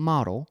economic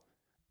model,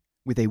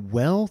 with a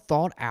well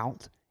thought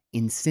out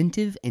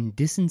incentive and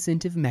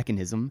disincentive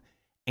mechanism,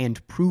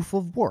 and proof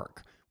of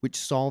work, which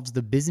solves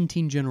the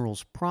Byzantine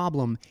general's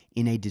problem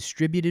in a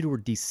distributed or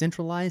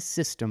decentralized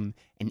system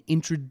and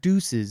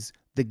introduces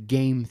the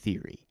game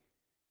theory.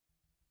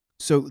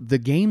 So the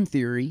game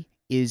theory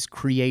is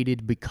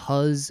created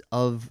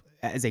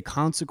as a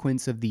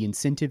consequence of the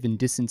incentive and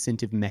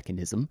disincentive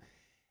mechanism,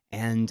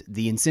 and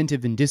the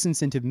incentive and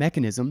disincentive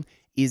mechanism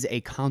is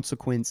a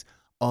consequence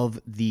of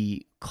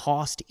the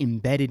cost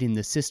embedded in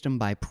the system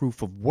by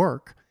proof of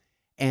work.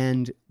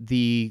 And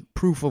the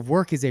proof of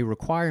work is a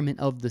requirement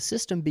of the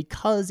system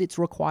because it's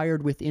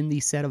required within the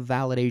set of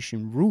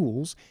validation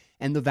rules.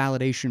 And the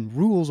validation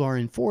rules are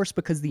enforced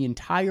because the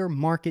entire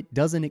market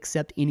doesn't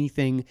accept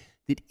anything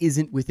that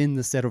isn't within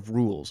the set of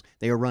rules.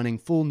 They are running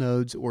full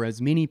nodes, or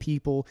as many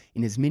people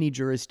in as many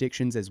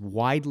jurisdictions as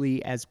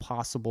widely as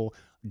possible,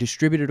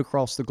 distributed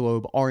across the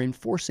globe, are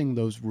enforcing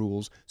those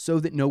rules so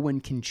that no one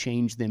can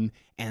change them.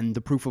 And the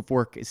proof of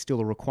work is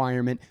still a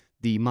requirement.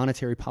 The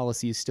monetary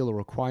policy is still a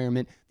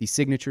requirement. The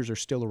signatures are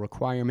still a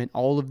requirement.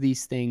 All of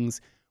these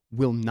things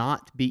will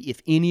not be,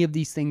 if any of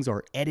these things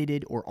are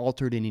edited or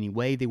altered in any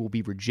way, they will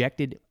be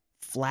rejected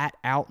flat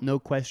out, no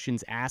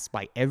questions asked,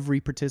 by every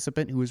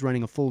participant who is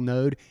running a full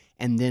node,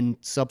 and then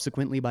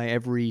subsequently by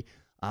every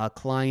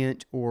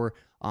client or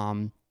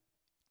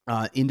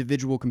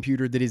individual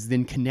computer that is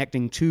then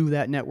connecting to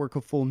that network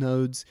of full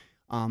nodes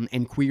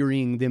and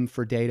querying them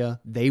for data.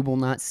 They will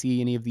not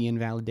see any of the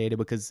invalid data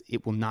because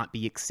it will not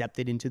be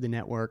accepted into the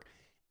network,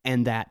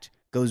 and that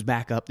goes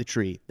back up the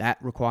tree. That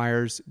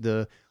requires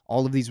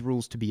all of these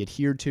rules to be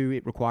adhered to.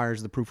 It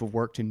requires the proof of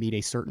work to meet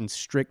a certain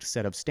strict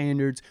set of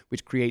standards,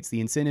 which creates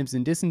the incentives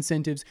and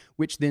disincentives,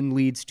 which then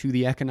leads to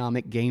the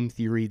economic game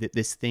theory that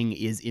this thing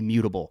is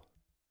immutable.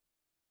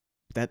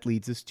 That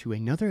leads us to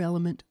another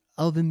element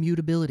of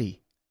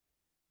immutability: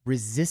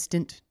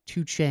 resistant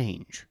to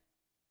change.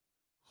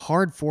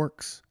 Hard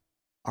forks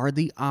are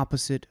the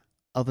opposite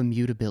of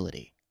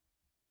immutability.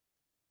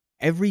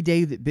 Every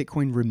day that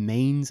Bitcoin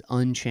remains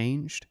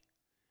unchanged,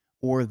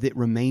 or that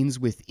remains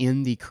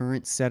within the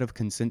current set of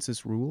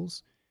consensus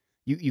rules,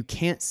 you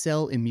can't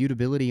sell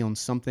immutability on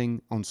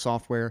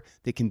software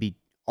that can be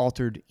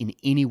altered in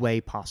any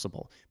way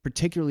possible,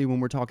 particularly when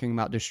we're talking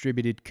about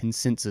distributed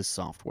consensus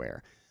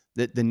software.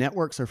 The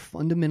networks are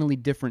fundamentally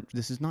different.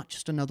 This is not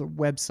just another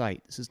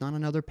website. This is not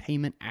another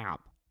payment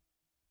app.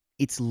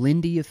 Its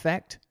Lindy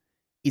effect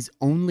is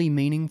only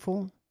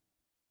meaningful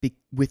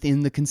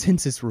within the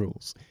consensus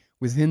rules,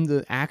 within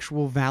the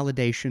actual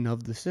validation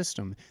of the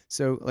system.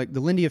 So, like,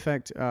 the Lindy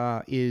effect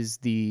is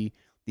the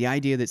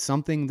idea that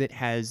something that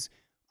has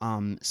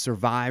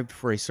survived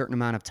for a certain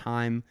amount of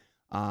time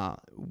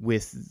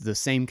with the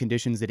same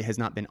conditions, that it has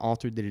not been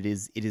altered, that it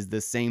is the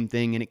same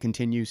thing and it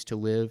continues to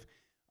live,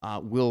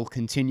 will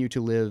continue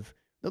to live.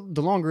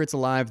 The longer it's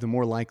alive, the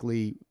more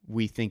likely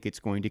we think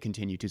it's going to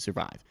continue to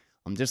survive.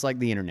 Just like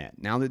the internet.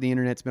 Now that the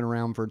internet's been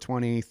around for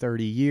 20,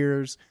 30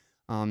 years,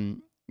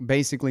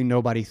 basically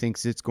nobody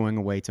thinks it's going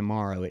away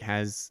tomorrow. It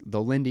has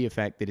the Lindy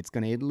effect that it's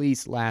going to at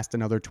least last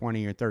another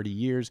 20 or 30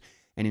 years.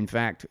 And in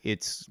fact,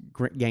 it's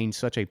gained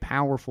such a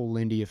powerful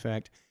Lindy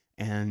effect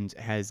and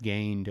has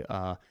gained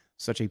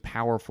such a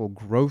powerful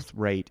growth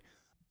rate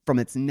from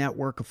its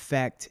network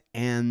effect,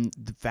 and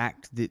the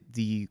fact that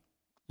the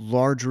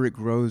larger it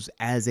grows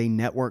as a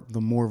network, the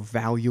more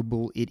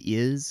valuable it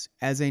is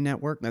as a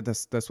network.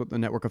 That's what the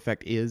network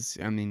effect is.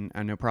 I mean,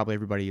 I know probably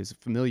everybody is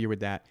familiar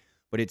with that,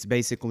 but it's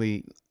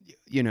basically,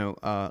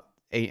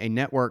 a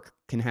network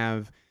can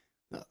have,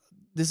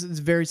 this is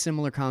a very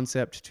similar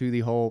concept to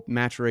the whole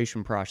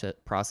maturation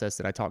process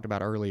that I talked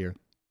about earlier,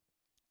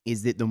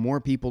 is that the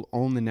more people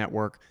own the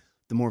network,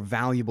 the more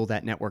valuable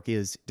that network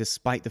is,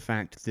 despite the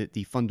fact that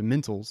the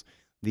fundamentals,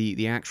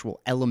 the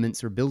actual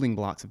elements or building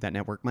blocks of that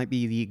network might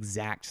be the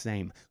exact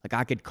same. Like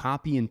I could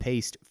copy and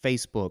paste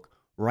Facebook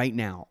right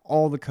now,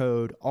 all the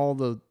code, all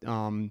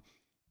the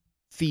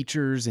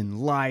features and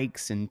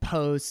likes and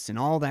posts and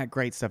all that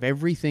great stuff.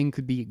 Everything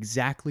could be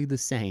exactly the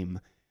same,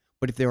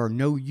 but if there are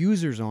no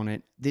users on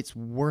it, it's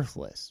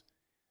worthless.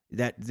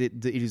 That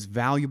it is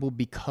valuable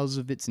because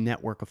of its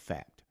network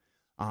effect.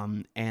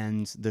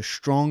 And the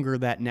stronger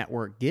that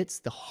network gets,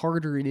 the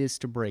harder it is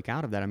to break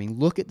out of that. I mean,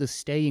 look at the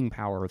staying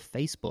power of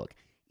Facebook.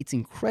 It's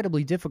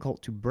incredibly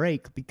difficult to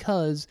break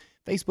because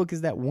Facebook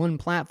is that one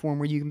platform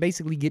where you can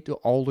basically get to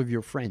all of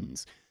your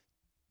friends.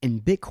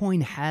 And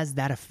Bitcoin has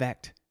that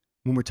effect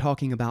when we're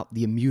talking about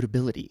the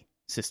immutability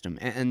system.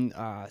 And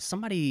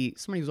somebody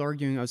was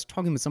arguing, I was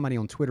talking with somebody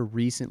on Twitter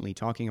recently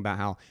talking about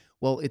how,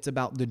 well, it's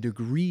about the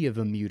degree of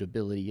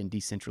immutability and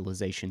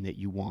decentralization that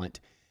you want.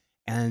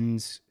 And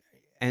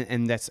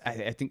that's,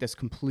 I think that's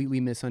completely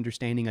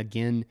misunderstanding,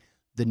 again,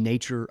 the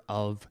nature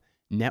of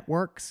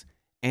networks,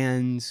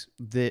 and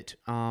that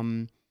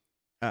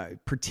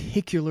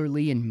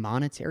particularly in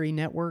monetary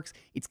networks,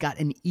 it's got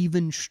an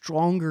even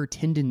stronger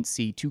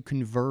tendency to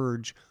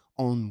converge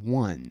on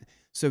one.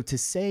 So to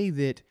say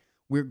that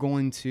we're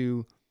going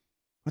to,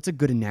 what's a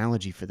good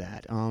analogy for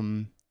that?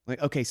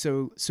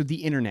 So the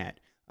internet.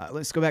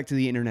 Let's go back to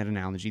the internet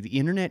analogy. The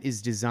internet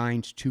is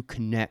designed to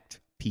connect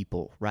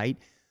people, right?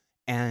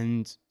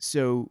 And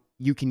so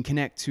you can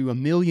connect to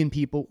 1 million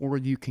people, or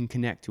you can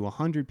connect to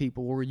 100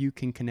 people, or you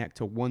can connect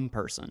to one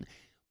person.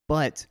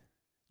 But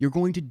you're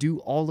going to do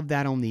all of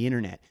that on the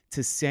internet.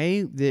 To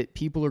say that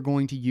people are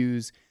going to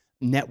use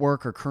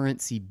network or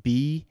currency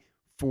B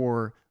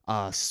for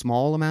a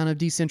small amount of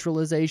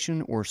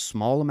decentralization or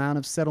small amount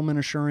of settlement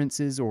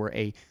assurances or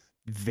a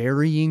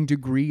varying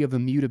degree of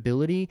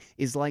immutability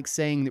is like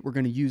saying that we're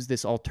going to use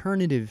this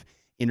alternative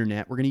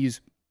internet. We're going to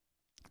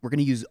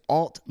use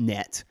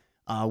AltNet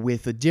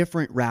with a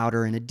different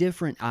router and a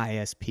different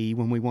ISP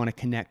when we want to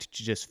connect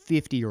to just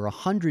 50 or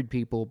 100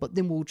 people, but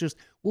then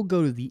we'll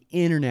go to the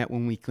internet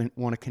when we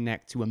want to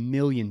connect to 1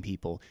 million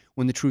people.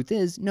 When the truth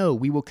is, no,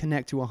 we will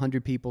connect to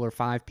 100 people or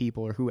 5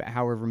 people or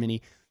however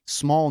many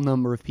small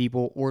number of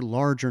people or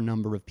larger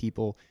number of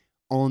people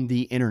on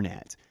the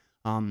internet.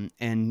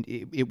 And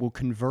it will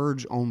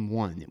converge on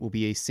one. It will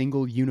be a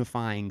single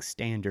unifying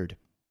standard.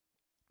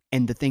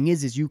 And the thing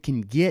is you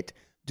can get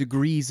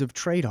degrees of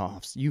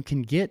trade-offs. You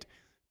can get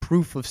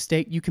proof of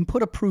stake. You can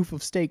put a proof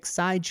of stake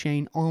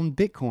sidechain on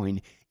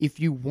Bitcoin if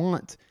you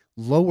want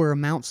lower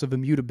amounts of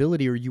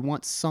immutability, or you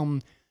want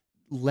some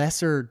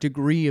lesser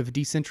degree of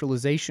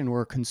decentralization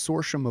or a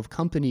consortium of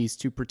companies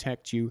to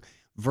protect you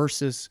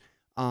versus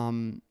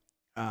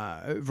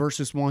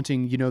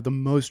wanting, the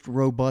most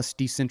robust,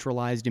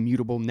 decentralized,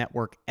 immutable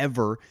network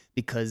ever,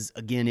 because,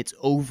 again, it's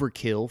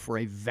overkill for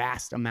a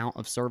vast amount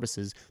of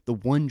services. The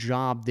one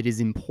job that is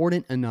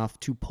important enough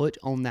to put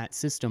on that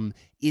system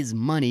is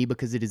money,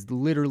 because it is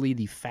literally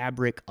the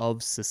fabric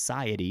of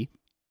society.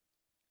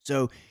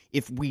 So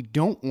if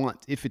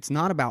it's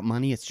not about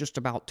money, it's just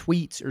about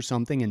tweets or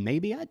something, and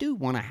maybe I do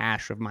want a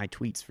hash of my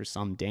tweets for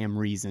some damn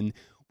reason,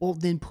 well,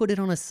 then put it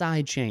on a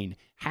side chain,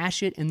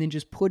 hash it, and then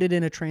just put it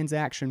in a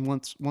transaction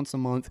once a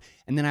month,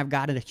 and then I've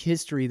got a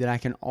history that I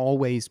can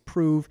always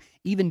prove,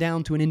 even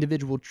down to an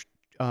individual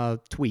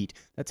tweet.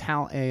 That's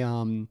how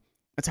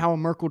a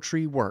Merkle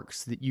tree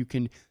works. That you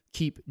can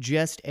keep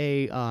just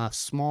a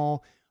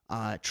small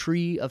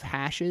tree of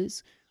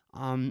hashes,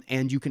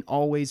 and you can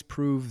always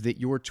prove that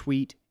your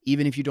tweet,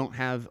 even if you don't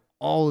have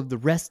all of the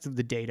rest of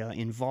the data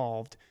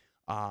involved,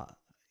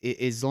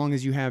 as long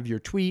as you have your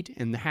tweet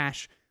and the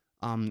hash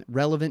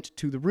relevant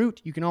to the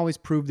root, you can always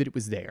prove that it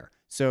was there.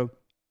 So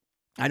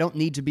I don't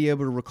need to be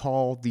able to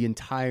recall the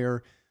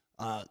entire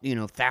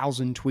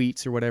 1,000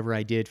 tweets or whatever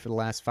I did for the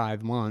last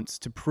 5 months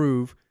to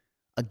prove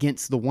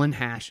against the one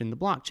hash in the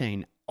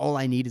blockchain. All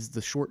I need is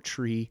the short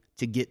tree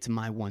to get to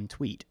my one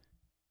tweet.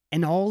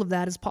 And all of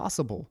that is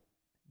possible.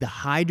 The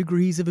high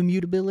degrees of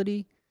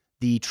immutability,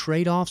 the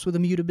trade-offs with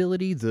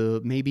immutability,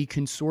 the maybe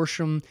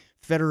consortium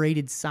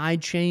federated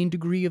sidechain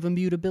degree of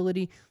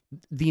immutability,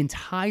 the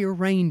entire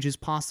range is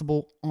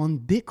possible on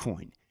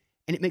Bitcoin.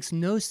 And it makes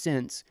no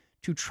sense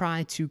to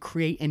try to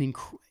create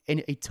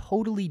a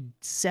totally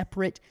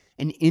separate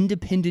and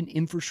independent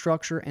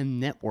infrastructure and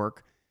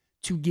network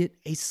to get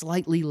a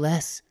slightly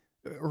less,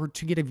 or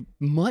to get a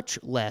much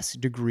less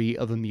degree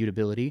of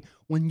immutability,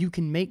 when you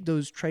can make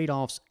those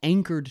trade-offs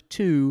anchored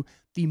to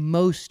the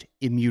most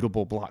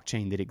immutable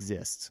blockchain that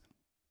exists.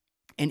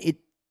 And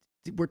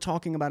we're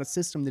talking about a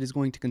system that is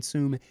going to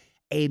consume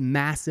a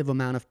massive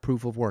amount of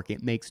proof of work.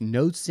 It makes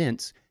no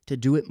sense to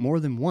do it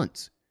more than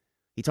once.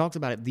 He talks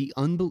about it.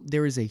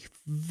 There is a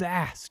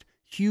vast,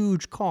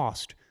 huge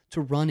cost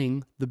to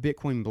running the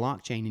Bitcoin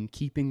blockchain and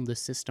keeping the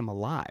system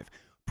alive.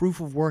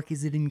 Proof of work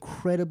is an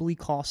incredibly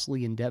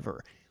costly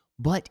endeavor,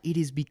 but it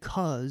is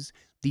because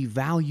the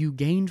value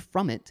gained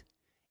from it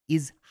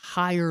is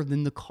higher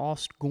than the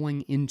cost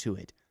going into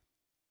it.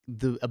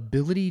 The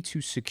ability to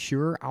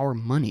secure our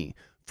money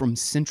from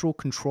central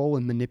control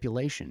and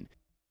manipulation,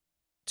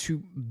 to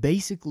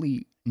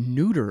basically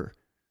neuter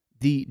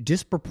the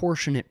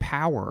disproportionate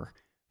power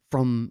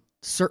from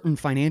certain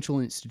financial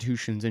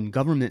institutions and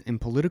government and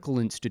political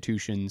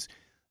institutions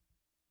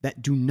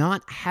that do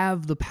not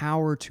have the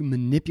power to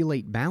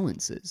manipulate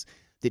balances,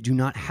 that do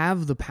not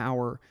have the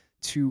power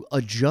to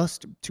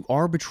adjust, to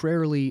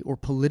arbitrarily or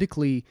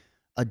politically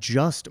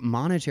adjust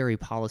monetary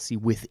policy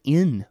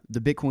within the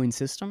Bitcoin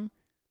system.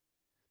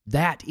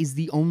 That is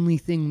the only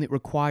thing that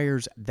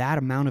requires that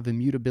amount of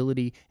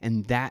immutability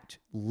and that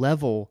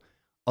level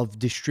of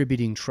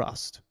distributing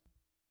trust.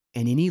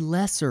 And any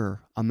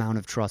lesser amount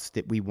of trust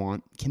that we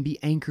want can be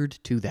anchored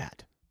to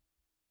that.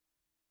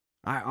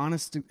 I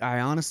honest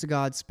to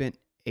God spent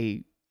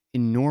a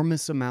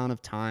enormous amount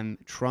of time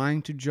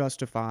trying to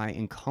justify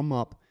and come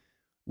up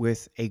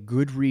with a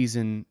good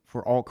reason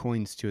for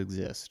altcoins to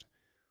exist.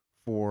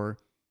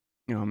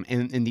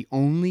 And the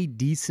only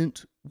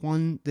decent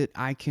one that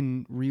I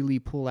can really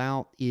pull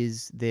out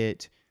is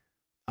that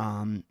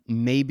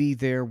maybe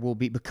there will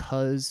be,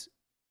 because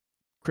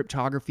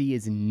cryptography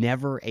is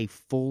never a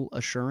full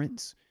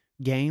assurance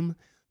game,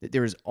 that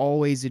there is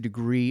always a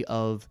degree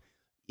of,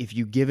 if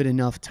you give it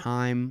enough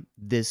time,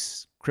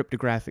 this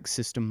cryptographic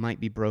system might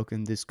be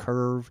broken, this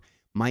curve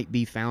might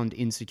be found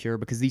insecure,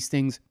 because these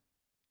things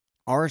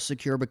are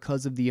secure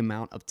because of the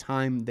amount of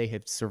time they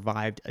have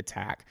survived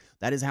attack.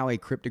 That is how a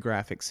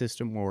cryptographic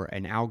system or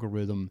an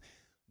algorithm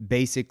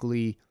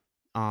basically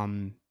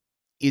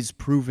is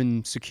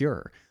proven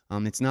secure.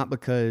 It's not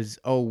because,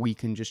 we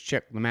can just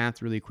check the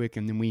math really quick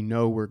and then we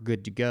know we're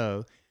good to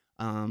go.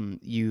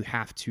 You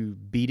have to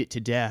beat it to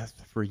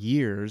death for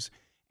years,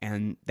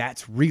 and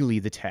that's really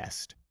the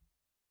test.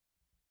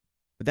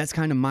 But that's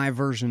kind of my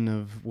version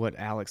of what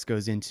Alex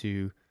goes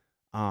into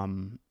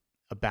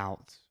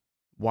about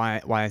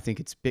why I think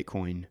it's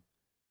Bitcoin,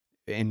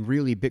 and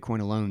really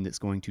Bitcoin alone, that's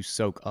going to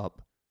soak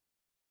up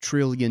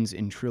trillions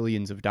and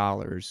trillions of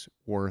dollars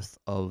worth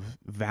of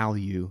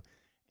value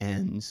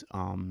and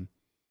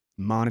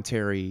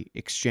monetary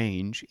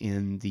exchange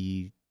in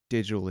the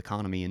digital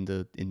economy, in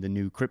the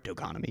new crypto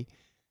economy.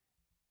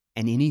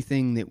 And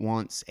anything that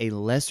wants a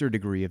lesser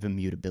degree of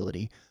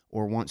immutability,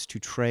 or wants to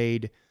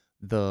trade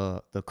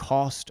the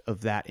cost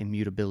of that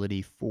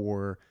immutability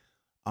for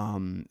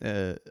and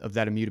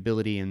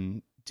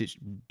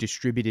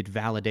distributed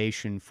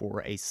validation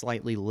for a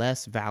slightly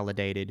less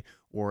validated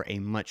or a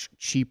much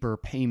cheaper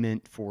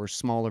payment for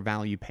smaller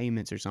value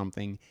payments or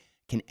something,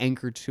 can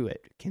anchor to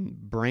it, can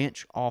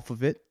branch off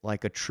of it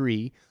like a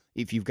tree.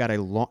 If you've got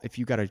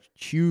a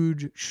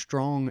huge,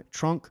 strong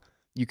trunk,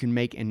 you can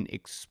make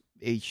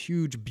a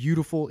huge,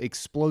 beautiful,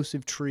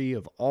 explosive tree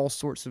of all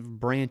sorts of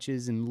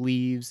branches and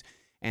leaves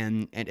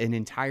and an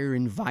entire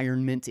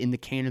environment in the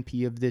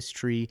canopy of this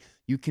tree.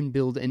 You can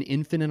build an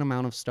infinite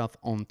amount of stuff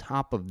on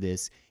top of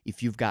this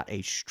if you've got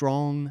a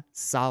strong,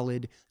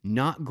 solid,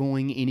 not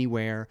going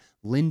anywhere,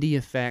 Lindy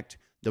effect.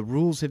 The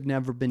rules have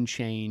never been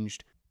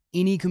changed.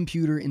 Any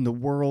computer in the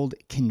world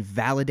can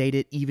validate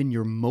it, even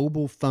your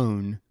mobile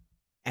phone,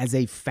 as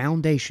a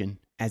foundation,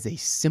 as a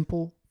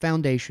simple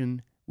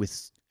foundation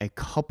with a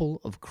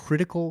couple of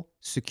critical,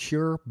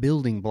 secure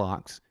building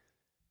blocks.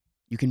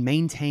 You can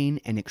maintain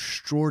an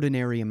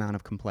extraordinary amount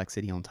of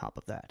complexity on top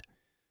of that.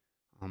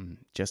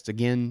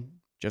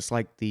 Just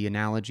like the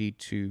analogy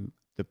to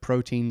the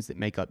proteins that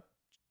make up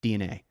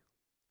DNA.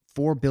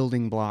 4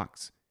 building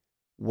blocks.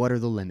 What are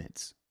the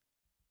limits?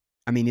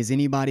 I mean, is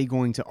anybody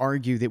going to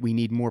argue that we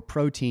need more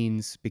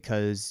proteins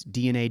because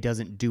DNA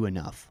doesn't do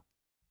enough?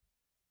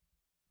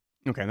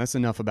 Okay, that's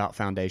enough about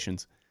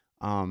foundations.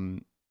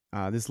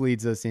 This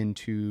leads us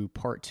into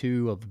part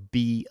 2 of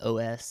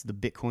BOS, the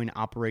Bitcoin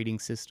operating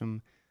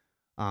system.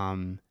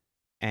 And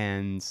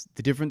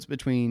the difference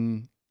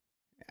between,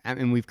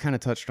 and we've kind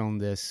of touched on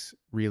this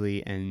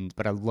really,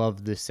 but I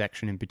love this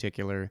section in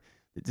particular.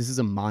 This is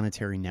a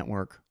monetary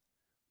network,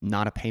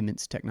 not a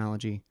payments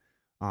technology.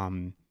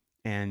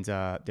 And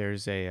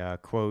there's a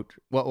quote.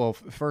 Well,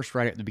 first,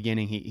 right at the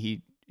beginning,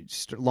 he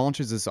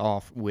launches us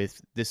off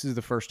with, "This is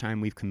the first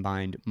time we've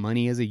combined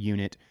money as a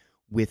unit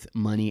with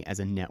money as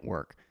a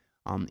network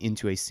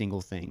into a single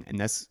thing," and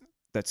that's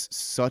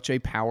such a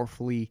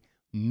powerfully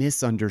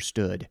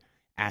misunderstood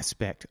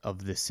aspect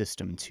of the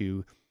system,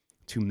 to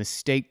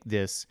mistake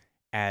this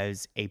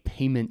as a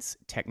payments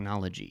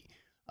technology.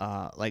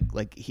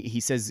 Like he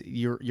says,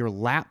 your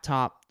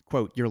laptop.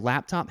 Quote, "Your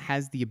laptop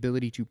has the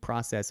ability to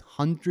process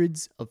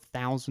hundreds of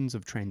thousands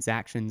of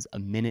transactions a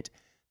minute.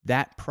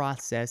 That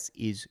process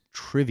is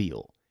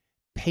trivial.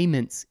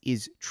 Payments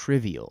is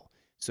trivial."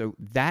 So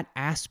that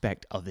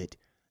aspect of it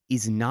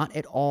is not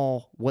at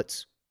all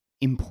what's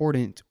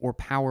important or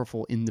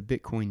powerful in the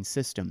Bitcoin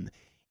system.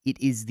 It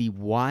is the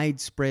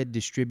widespread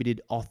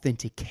distributed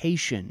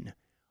authentication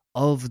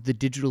of the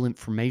digital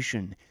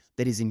information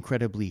that is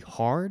incredibly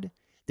hard,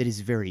 that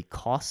is very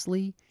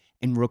costly,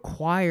 and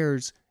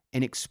requires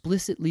an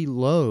explicitly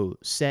low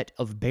set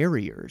of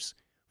barriers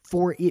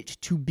for it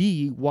to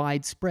be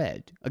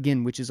widespread.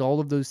 Again, which is all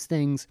of those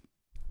things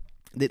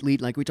that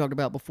lead, like we talked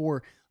about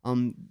before,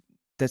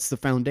 That's the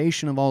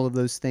foundation of all of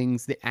those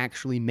things that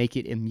actually make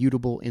it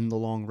immutable in the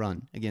long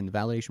run. Again, the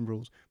validation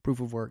rules, proof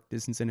of work,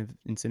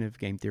 disincentive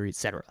game theory,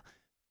 etc.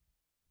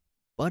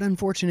 But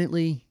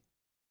unfortunately,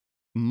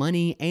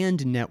 money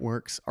and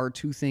networks are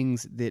two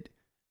things that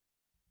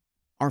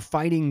are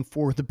fighting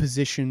for the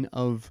position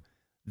of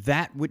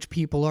that which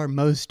people are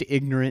most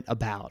ignorant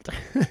about.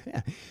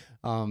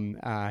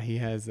 He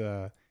has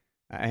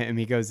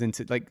he goes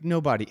into like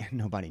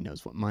nobody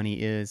knows what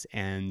money is,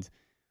 and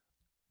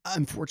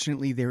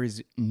unfortunately, there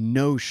is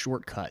no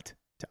shortcut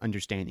to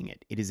understanding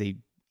it. It is a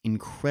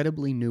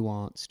incredibly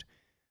nuanced,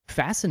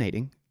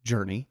 fascinating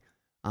journey,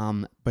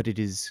 but it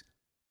is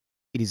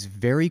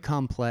very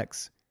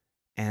complex,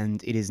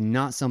 and it is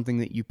not something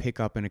that you pick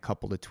up in a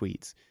couple of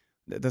tweets.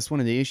 That's one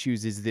of the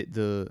issues, is that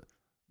the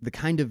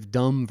kind of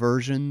dumb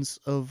versions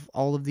of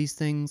all of these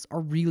things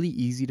are really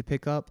easy to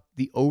pick up.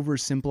 The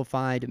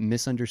oversimplified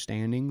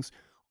misunderstandings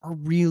are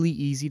really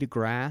easy to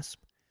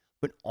grasp,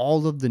 but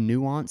all of the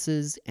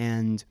nuances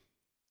and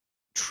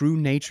true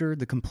nature,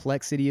 the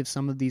complexity of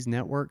some of these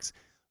networks,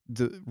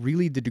 the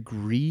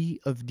degree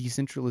of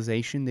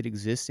decentralization that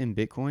exists in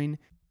Bitcoin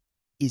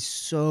is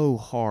so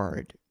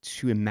hard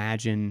to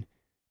imagine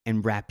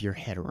and wrap your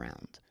head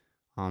around.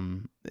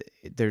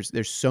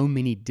 There's so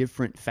many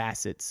different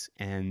facets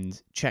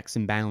and checks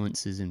and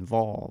balances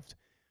involved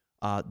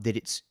that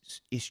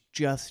it's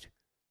just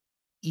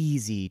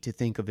easy to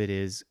think of it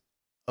as,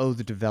 oh,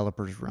 the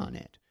developers run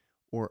it,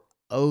 or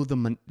oh,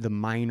 the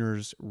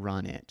miners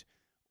run it,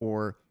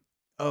 or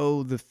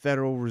oh, the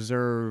Federal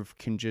Reserve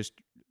can just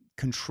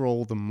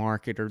control the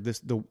market, or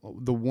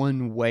the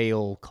one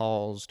whale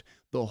caused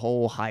the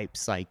whole hype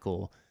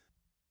cycle.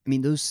 I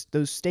mean, those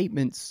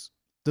statements,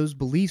 those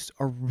beliefs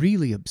are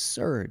really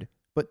absurd,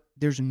 but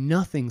there's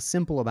nothing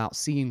simple about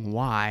seeing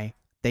why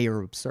they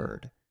are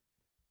absurd.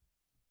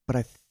 But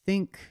I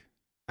think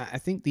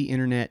the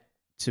internet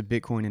to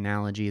Bitcoin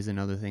analogy is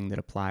another thing that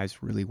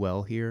applies really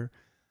well here.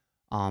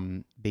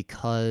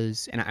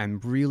 Because, and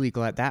I'm really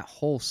glad that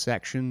whole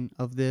section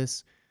of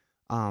this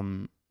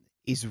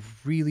is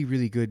really,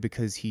 really good,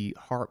 because he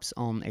harps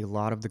on a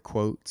lot of the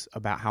quotes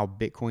about how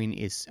Bitcoin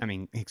is,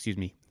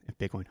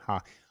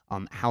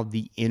 how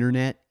the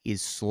internet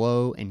is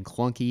slow and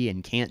clunky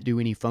and can't do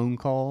any phone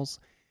calls,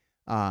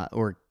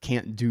 or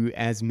can't do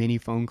as many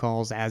phone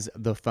calls as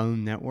the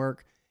phone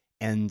network,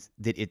 and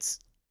that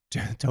it's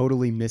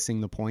totally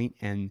missing the point.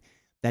 And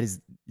that is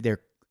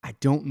I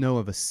don't know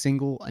of a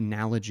single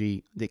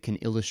analogy that can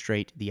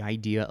illustrate the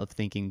idea of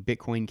thinking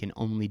Bitcoin can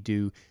only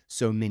do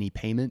so many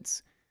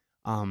payments,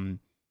 and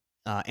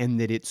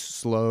that it's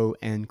slow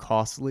and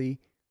costly,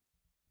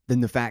 than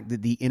the fact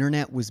that the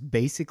internet was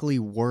basically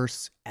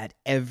worse at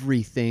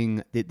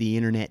everything that the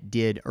internet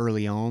did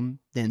early on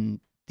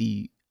than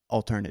the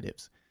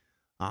alternatives.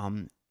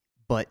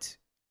 But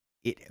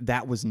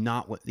that was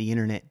not what the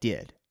internet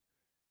did.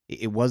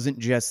 It wasn't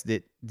just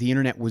that the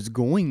internet was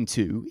going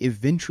to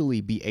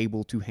eventually be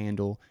able to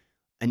handle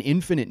an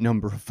infinite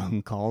number of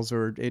phone calls,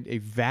 or a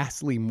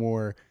vastly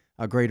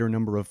a greater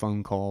number of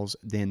phone calls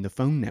than the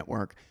phone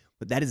network.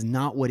 But that is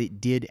not what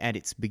it did at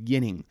its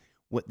beginning.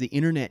 What the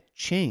internet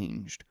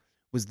changed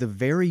was the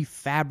very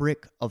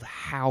fabric of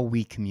how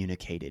we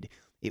communicated.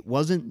 It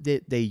wasn't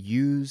that they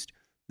used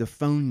the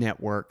phone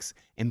networks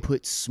and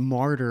put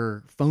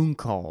smarter phone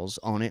calls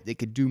on it that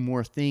could do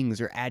more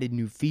things, or added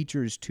new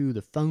features to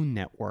the phone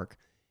network.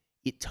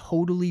 It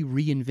totally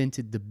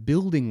reinvented the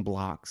building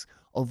blocks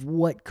of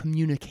what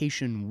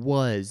communication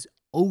was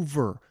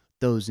over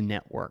those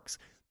networks.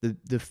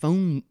 The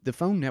phone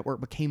network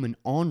became an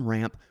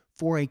on-ramp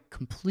for a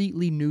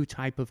completely new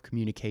type of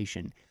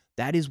communication.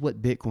 That is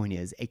what Bitcoin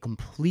is, a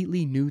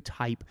completely new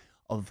type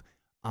of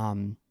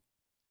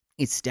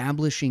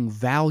establishing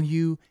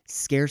value,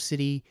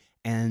 scarcity,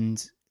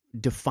 and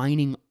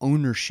defining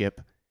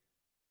ownership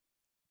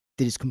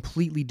that is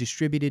completely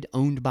distributed,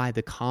 owned by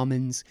the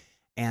commons,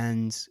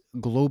 and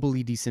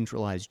globally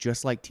decentralized,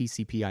 just like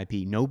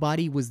TCP/IP.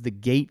 Nobody was the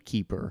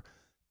gatekeeper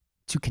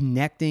to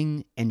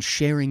connecting and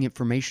sharing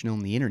information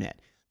on the internet.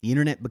 The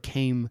internet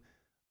became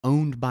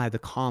owned by the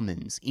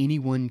commons.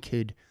 Anyone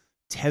could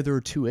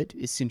tether to it,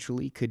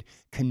 essentially, could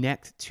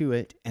connect to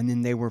it, and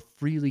then they were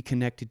freely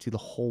connected to the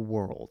whole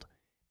world.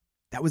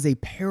 That was a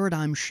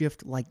paradigm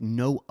shift like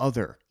no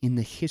other in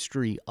the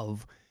history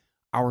of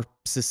our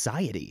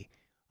society.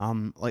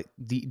 Like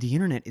the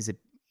internet is an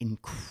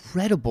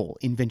incredible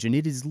invention.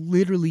 It is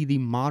literally the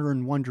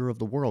modern wonder of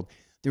the world.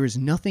 There is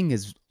nothing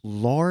as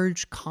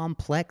large,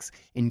 complex,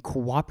 and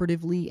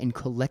cooperatively and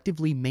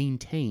collectively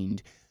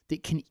maintained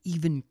that can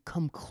even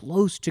come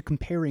close to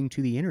comparing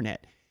to the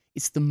internet.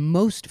 It's the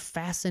most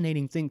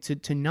fascinating thing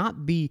to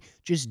not be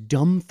just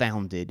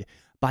dumbfounded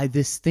by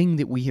this thing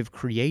that we have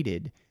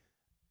created.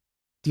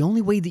 The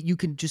only way that you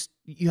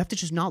have to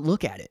just not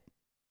look at it,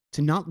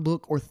 to not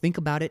look or think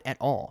about it at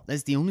all.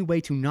 That's the only way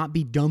to not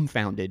be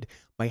dumbfounded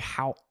by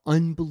how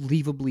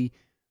unbelievably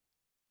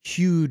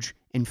huge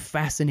and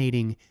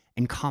fascinating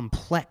and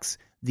complex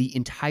the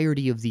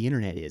entirety of the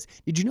internet is.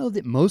 Did you know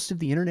that most of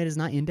the internet is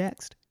not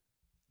indexed?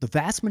 The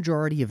vast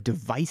majority of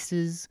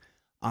devices,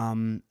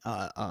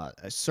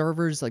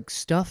 servers, like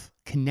stuff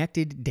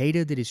connected,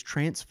 data that is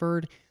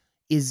transferred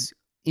is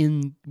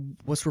in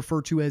what's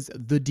referred to as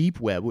the deep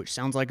web, which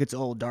sounds like it's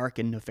all dark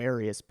and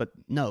nefarious, but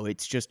no,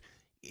 it's just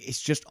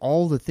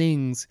all the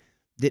things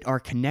that are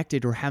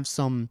connected or have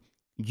some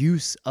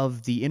use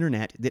of the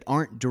internet that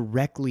aren't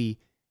directly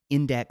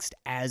indexed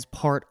as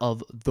part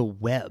of the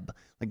web.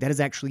 Like that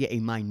is actually a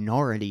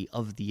minority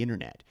of the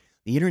internet.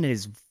 The internet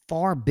is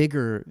far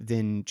bigger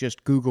than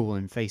just Google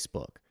and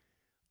Facebook.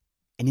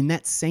 And in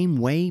that same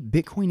way,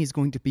 Bitcoin is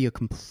going to be a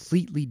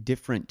completely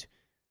different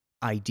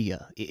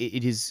idea.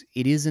 It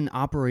is an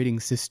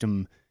operating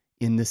system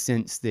in the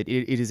sense that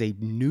it is a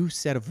new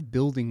set of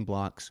building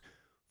blocks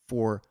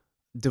for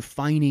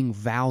defining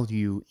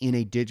value in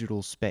a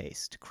digital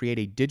space to create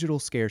a digital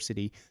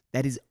scarcity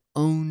that is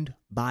owned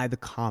by the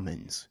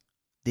commons,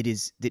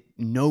 that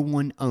no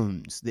one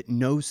owns, that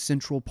no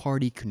central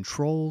party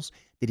controls,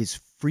 that is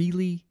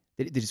freely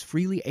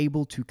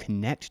able to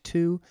connect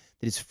to,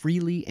 that is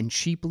freely and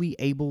cheaply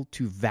able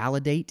to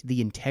validate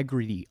the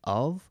integrity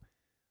of,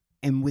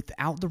 and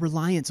without the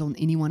reliance on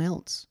anyone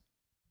else.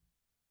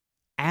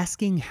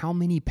 Asking how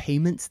many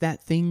payments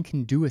that thing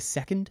can do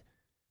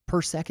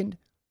per second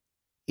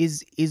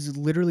is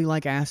literally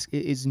like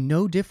is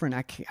no different.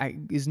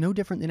 Is no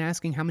different than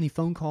asking how many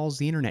phone calls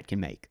the internet can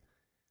make.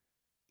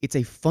 It's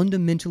a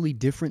fundamentally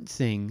different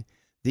thing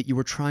that you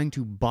are trying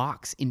to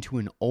box into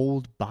an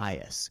old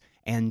bias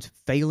and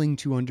failing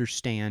to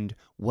understand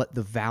what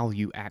the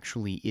value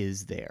actually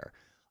is there.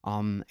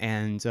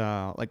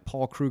 Like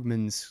Paul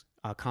Krugman's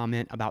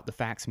comment about the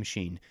fax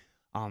machine,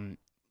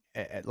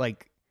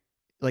 like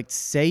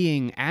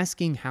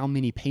asking how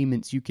many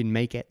payments you can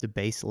make at the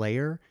base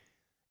layer,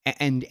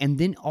 and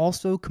then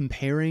also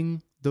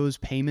comparing those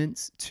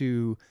payments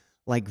to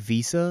like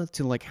Visa,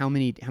 to like how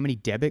many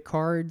debit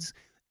cards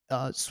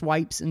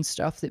swipes and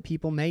stuff that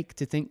people make,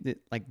 to think that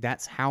like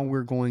that's how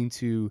we're going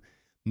to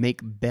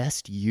make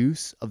best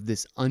use of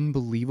this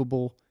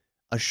unbelievable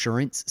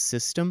assurance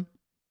system.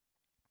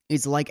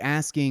 It's like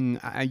asking,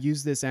 I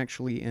use this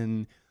actually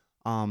in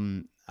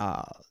the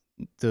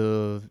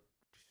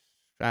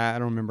I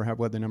don't remember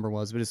what the number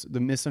was, but it's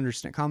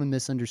the common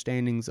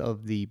misunderstandings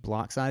of the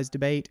block size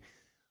debate.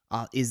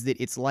 Is that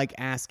it's like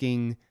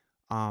asking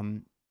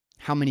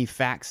how many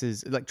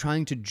faxes, like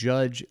trying to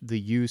judge the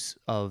use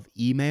of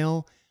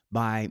email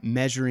by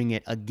measuring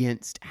it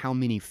against how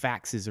many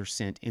faxes are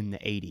sent in the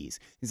 80s.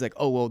 He's like,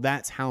 oh, well,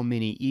 that's how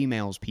many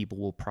emails people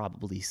will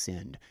probably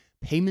send.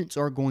 Payments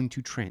are going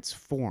to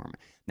transform.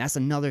 That's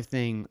another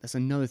thing. That's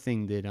another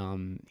thing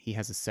that he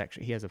has a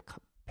section. He has a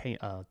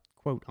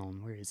quote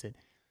on. Where is it?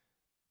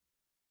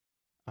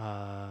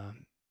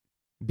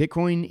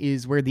 Bitcoin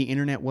is where the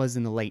internet was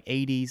in the late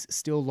 80s,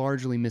 still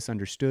largely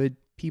misunderstood.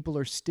 People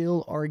are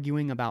still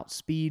arguing about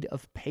speed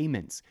of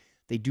payments.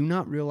 They do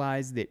not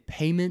realize that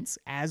payments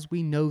as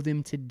we know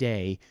them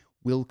today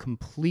will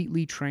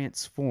completely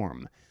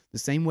transform. The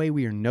same way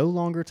we are no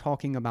longer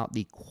talking about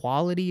the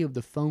quality of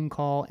the phone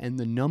call and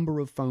the number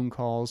of phone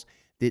calls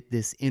that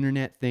this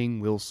internet thing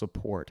will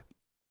support.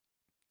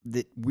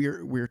 That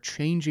we're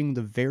changing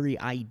the very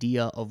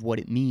idea of what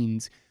it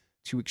means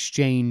to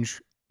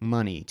exchange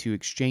money, to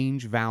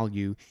exchange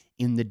value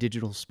in the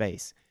digital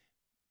space.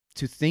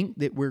 To think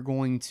that we're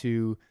going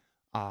to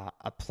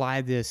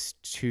apply this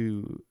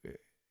to,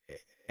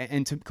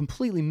 and to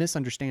completely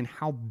misunderstand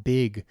how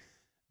big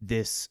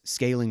this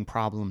scaling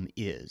problem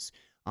is,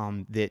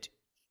 that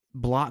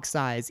block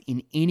size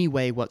in any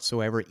way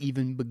whatsoever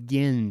even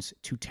begins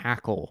to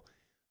tackle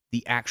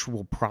the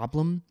actual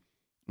problem.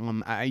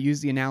 I use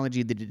the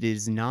analogy that it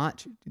is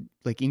not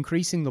like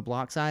increasing the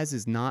block size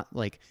is not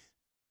like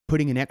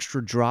putting an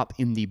extra drop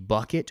in the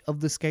bucket of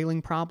the scaling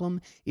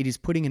problem. It is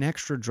putting an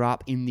extra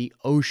drop in the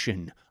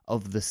ocean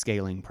of the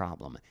scaling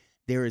problem.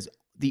 There is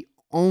the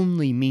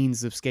only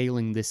means of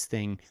scaling this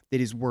thing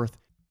that is worth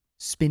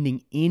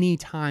spending any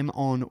time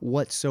on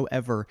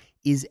whatsoever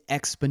is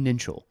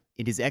exponential.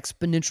 It is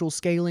exponential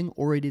scaling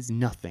or it is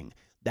nothing.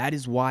 That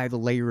is why the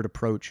layered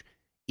approach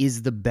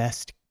is the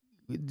best.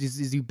 This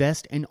is the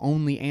best and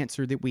only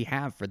answer that we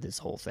have for this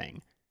whole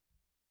thing.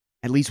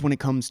 At least when it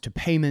comes to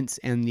payments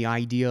and the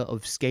idea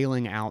of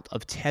scaling out,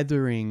 of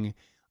tethering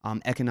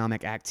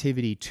economic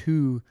activity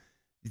to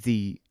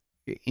the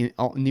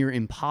near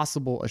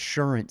impossible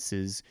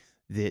assurances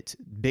that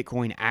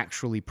Bitcoin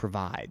actually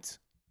provides.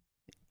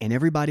 And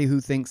everybody who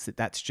thinks that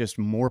that's just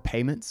more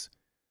payments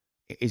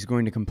is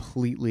going to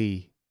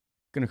completely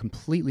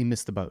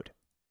miss the boat.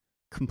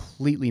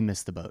 Completely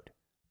miss the boat.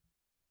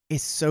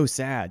 It's so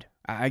sad.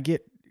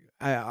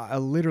 I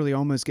literally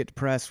almost get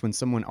depressed when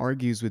someone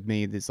argues with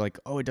me that's like,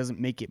 oh, it doesn't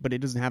make it, but it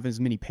doesn't have as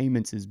many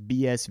payments as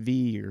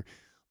BSV or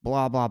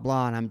blah, blah,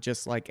 blah. And I'm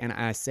just like, and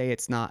I say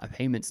it's not a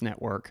payments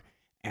network.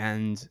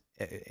 And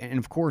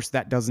of course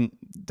that doesn't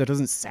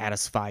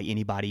satisfy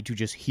anybody to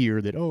just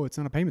hear that, oh, it's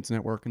not a payments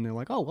network. And they're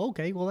like, oh,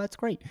 okay, well, that's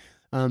great.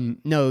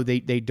 No, they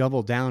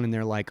double down and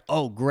they're like,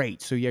 oh,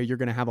 great. So yeah, you're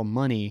going to have a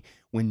money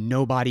when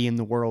nobody in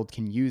the world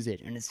can use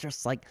it. And it's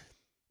just like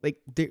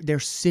they're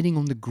sitting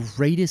on the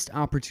greatest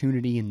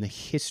opportunity in the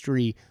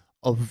history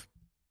of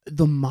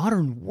the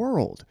modern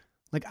world.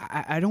 Like,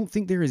 I don't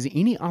think there is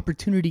any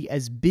opportunity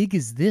as big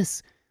as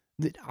this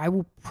that I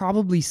will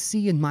probably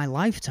see in my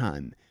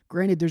lifetime.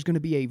 Granted, there's going to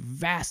be a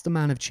vast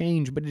amount of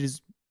change, but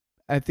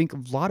I think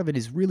a lot of it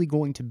is really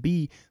going to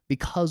be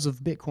because of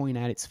Bitcoin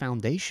at its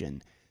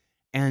foundation.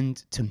 And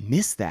to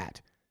miss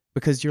that,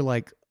 because you're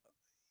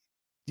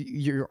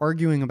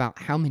arguing about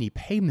how many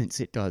payments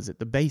it does at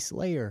the base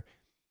layer.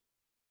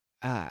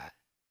 Uh,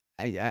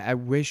 I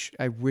wish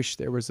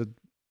there was a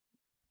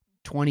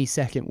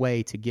 20-second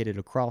way to get it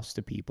across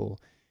to people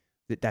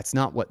that that's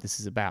not what this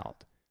is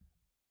about.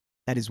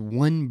 That is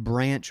one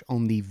branch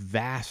on the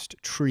vast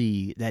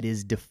tree that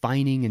is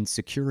defining and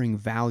securing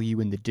value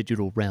in the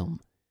digital realm.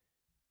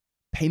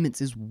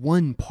 Payments is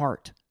one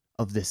part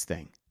of this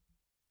thing.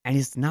 And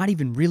it's not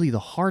even really the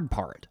hard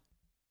part.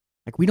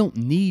 Like, we don't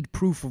need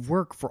proof of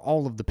work for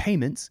all of the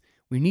payments.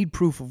 We need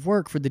proof of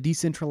work for the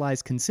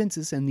decentralized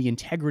consensus and the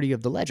integrity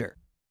of the ledger.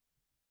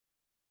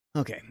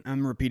 Okay,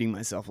 I'm repeating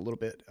myself a little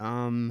bit.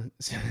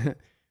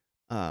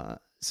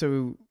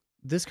 So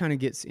this kind of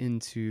gets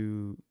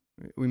into,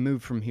 we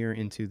move from here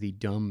into the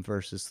dumb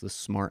versus the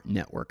smart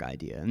network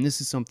idea. And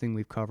this is something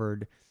we've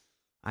covered.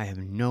 I have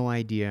no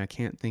idea. I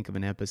can't think of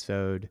an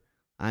episode.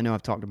 I know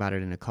I've talked about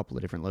it in a couple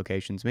of different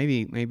locations.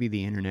 Maybe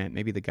the internet,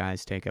 maybe the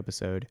Guys Take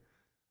episode.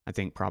 I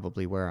think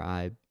probably where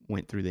I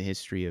went through the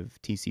history of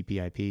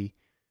TCP/IP.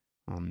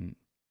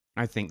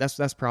 I think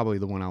that's probably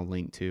the one I'll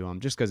link to.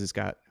 Just because it's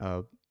got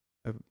a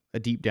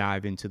deep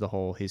dive into the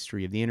whole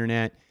history of the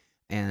internet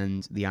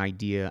and the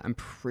idea. I'm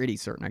pretty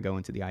certain I go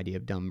into the idea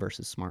of dumb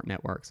versus smart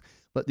networks.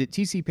 But the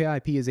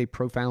TCP/IP is a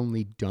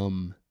profoundly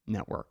dumb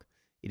network.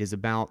 It is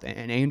about,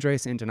 and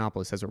Andreas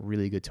Antonopoulos has a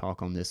really good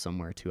talk on this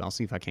somewhere too. I'll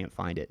see if I can't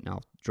find it and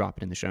I'll drop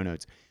it in the show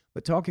notes.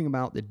 But talking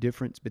about the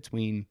difference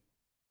between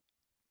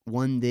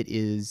one that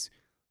is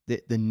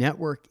that the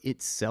network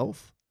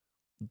itself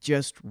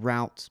just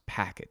routes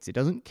packets. It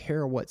doesn't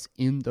care what's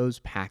in those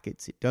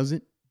packets. It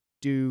doesn't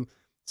do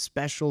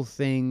special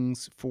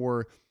things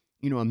for,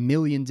 a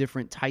million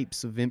different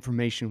types of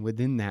information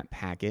within that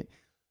packet.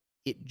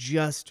 It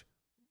just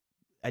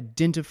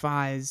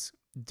identifies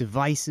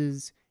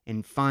devices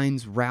and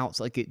finds routes.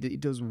 Like, it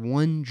does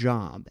one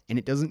job, and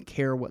it doesn't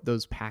care what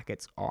those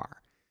packets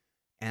are.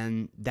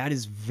 And that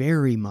is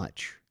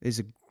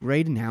a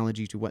great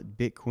analogy to what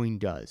Bitcoin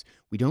does.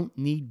 We don't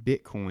need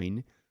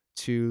Bitcoin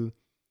to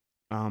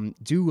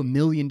do a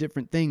million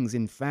different things.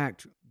 In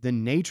fact, the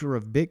nature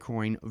of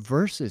Bitcoin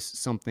versus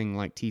something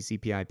like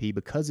TCP/IP,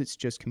 because it's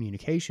just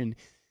communication,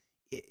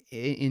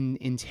 in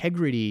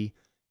integrity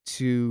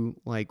to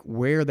like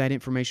where that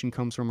information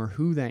comes from or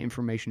who that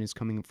information is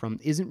coming from,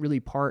 isn't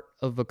really part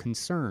of a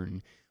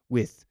concern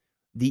with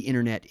the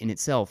internet in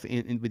itself,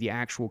 and with the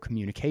actual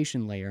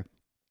communication layer.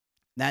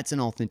 That's an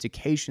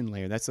authentication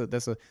layer. That's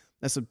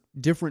a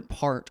different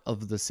part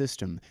of the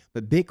system.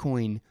 But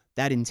Bitcoin,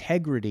 that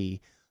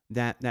integrity,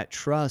 that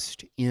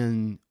trust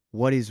in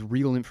what is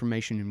real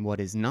information and what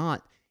is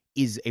not,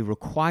 is a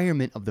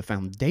requirement of the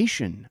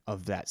foundation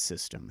of that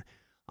system.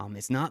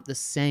 It's not the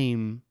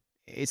same.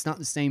 It's not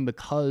the same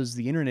because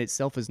the internet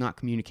itself is not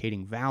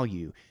communicating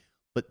value,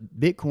 but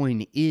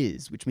Bitcoin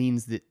is, which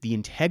means that the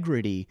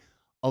integrity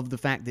of the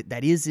fact that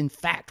that is in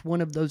fact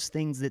one of those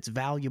things that's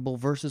valuable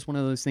versus one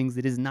of those things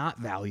that is not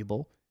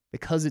valuable,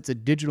 because it's a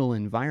digital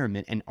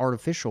environment, an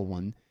artificial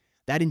one,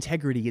 that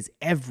integrity is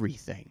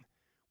everything.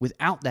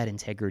 Without that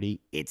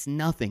integrity, it's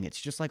nothing. It's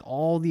just like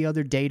all the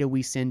other data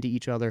we send to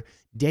each other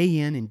day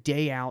in and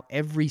day out,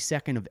 every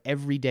second of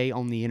every day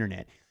on the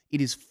internet.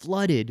 It is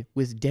flooded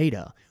with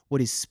data.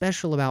 What is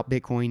special about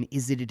Bitcoin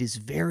is that it is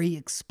very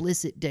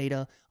explicit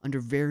data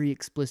under very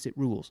explicit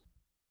rules.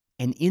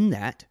 And in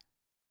that,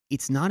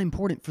 it's not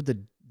important for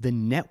the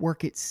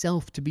network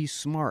itself to be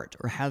smart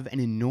or have an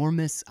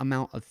enormous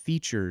amount of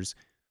features.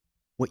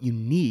 What you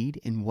need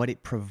and what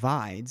it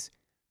provides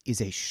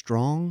is a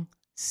strong,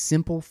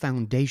 simple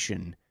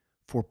foundation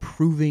for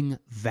proving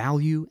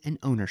value and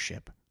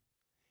ownership.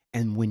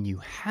 And when you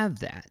have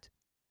that,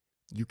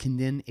 you can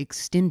then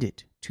extend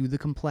it to the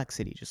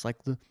complexity, just like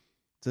the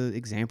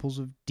examples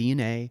of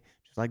DNA,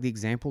 just like the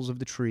examples of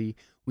the tree.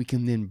 We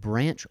can then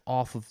branch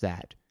off of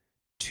that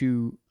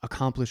to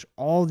accomplish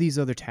all these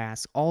other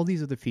tasks, all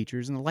these other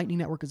features. And the Lightning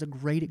Network is a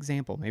great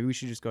example. Maybe we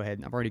should just go ahead,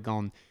 and I've already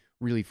gone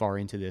really far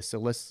into this, so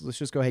let's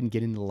just go ahead and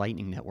get into the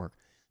Lightning Network.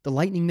 The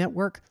Lightning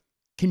Network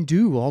can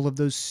do all of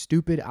those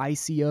stupid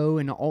ICO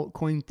and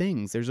altcoin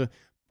things. There's a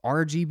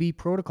RGB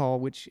protocol,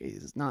 which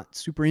is not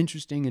super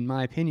interesting in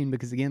my opinion,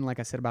 because again, like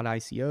I said about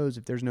ICOs,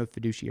 if there's no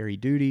fiduciary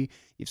duty,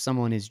 if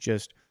someone is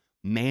just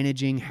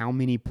managing how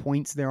many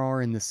points there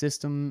are in the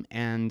system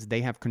and they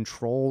have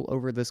control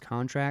over this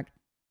contract,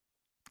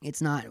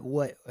 it's not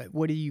what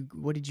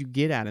did you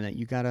get out of that?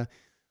 You got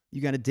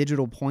a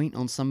digital point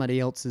on somebody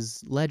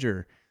else's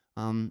ledger.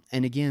 And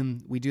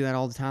again, we do that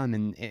all the time.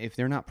 And if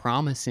they're not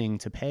promising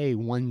to pay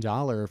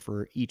 $1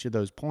 for each of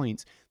those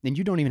points, then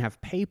you don't even have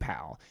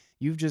PayPal.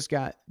 You've just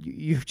got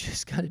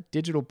a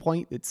digital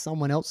point that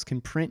someone else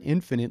can print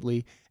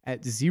infinitely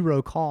at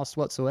zero cost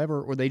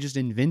whatsoever, or they just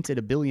invented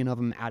a billion of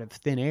them out of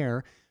thin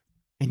air.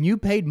 and you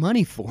paid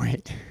money for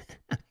it.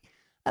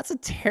 That's a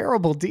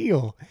terrible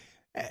deal.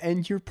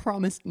 And you're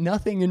promised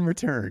nothing in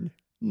return.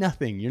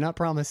 Nothing. You're not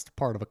promised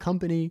part of a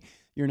company.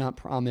 You're not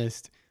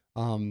promised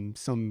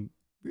some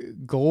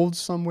gold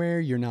somewhere.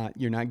 You're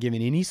not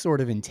given any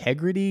sort of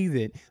integrity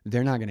that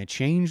they're not going to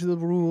change the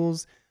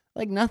rules.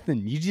 Like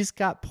nothing. You just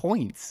got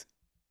points.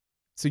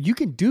 So you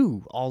can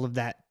do all of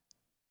that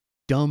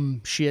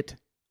dumb shit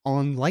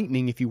on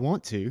Lightning if you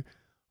want to.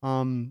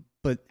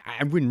 But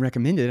I wouldn't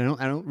recommend it.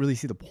 I don't really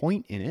see the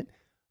point in it.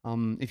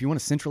 If you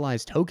want a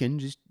centralized token,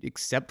 just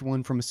accept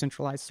one from a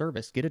centralized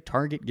service. Get a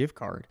Target gift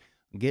card.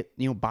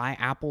 Buy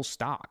Apple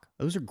stock.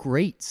 Those are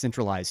great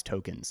centralized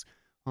tokens.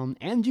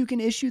 And you can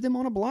issue them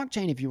on a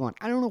blockchain if you want.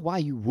 I don't know why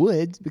you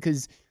would,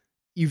 because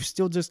you've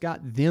still just got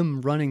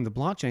them running the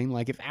blockchain.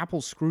 Like if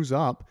Apple screws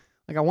up,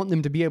 like I want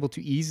them to be able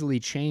to easily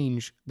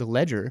change the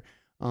ledger,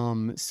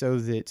 so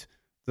that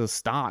the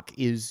stock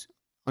is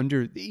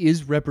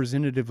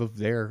representative of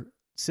their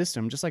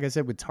system. Just like I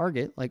said with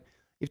Target, like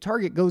if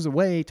Target goes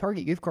away,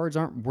 Target gift cards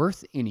aren't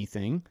worth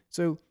anything.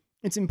 So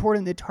it's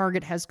important that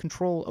Target has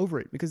control over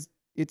it because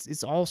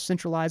it's all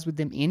centralized with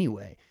them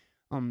anyway.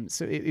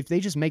 So if they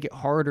just make it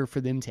harder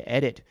for them to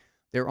edit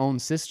their own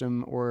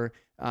system, or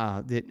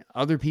that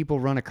other people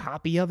run a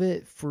copy of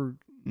it for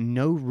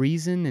no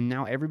reason, and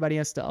now everybody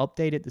has to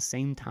update at the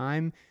same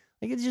time,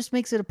 like it just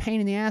makes it a pain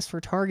in the ass for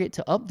Target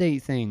to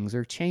update things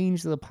or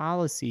change the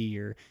policy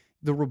or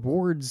the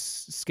rewards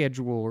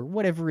schedule or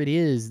whatever it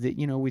is that,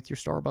 with your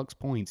Starbucks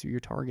points or your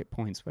Target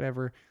points,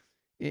 whatever,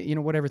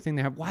 whatever thing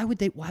they have. Why would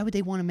they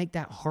want to make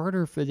that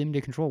harder for them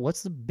to control?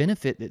 What's the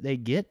benefit that they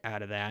get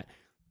out of that?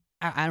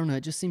 I don't know.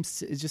 It just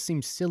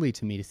seems silly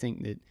to me to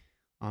think that,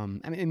 I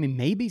mean,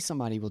 maybe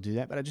somebody will do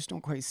that, but I just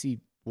don't quite see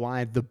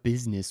why the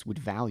business would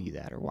value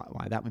that or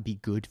why that would be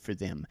good for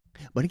them.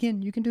 But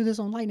again, you can do this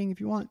on Lightning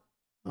if you want.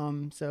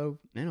 So,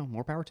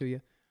 more power to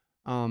you.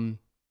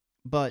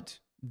 But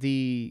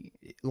the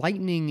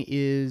Lightning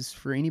is,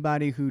 for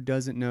anybody who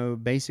doesn't know,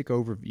 basic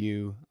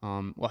overview.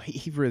 Well,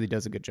 he really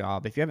does a good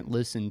job. If you haven't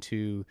listened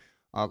to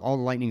all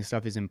the Lightning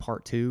stuff is in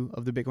part 2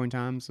 of the Bitcoin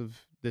Times of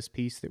this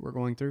piece that we're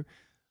going through.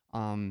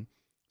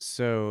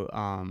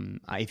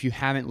 If you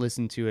haven't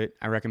listened to it,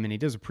 I recommend. He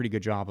does a pretty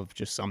good job of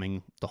just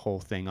summing the whole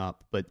thing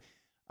up. But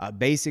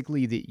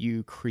basically that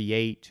you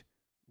create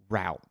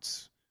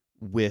routes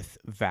with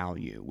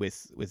value,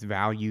 with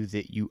value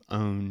that you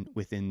own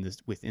within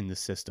the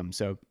system.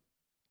 So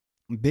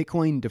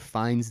Bitcoin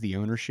defines the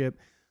ownership.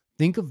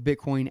 Think of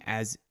Bitcoin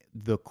as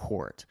the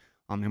court.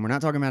 And we're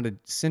not talking about a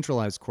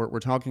centralized court. We're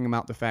talking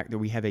about the fact that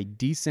we have a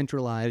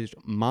decentralized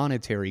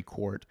monetary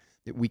court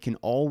that we can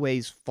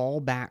always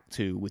fall back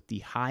to with the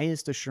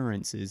highest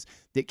assurances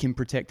that can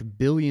protect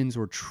billions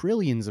or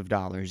trillions of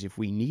dollars if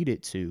we need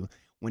it to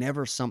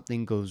whenever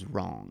something goes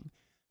wrong.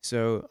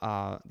 So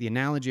the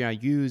analogy I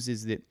use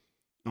is that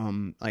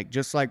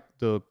just like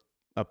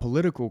a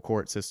political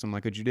court system,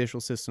 like a judicial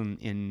system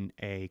in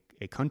a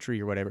country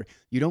or whatever,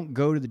 you don't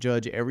go to the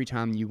judge every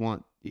time you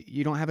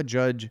don't have a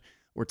judge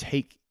or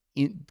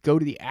go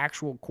to the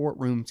actual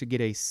courtroom to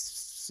get a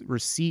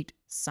receipt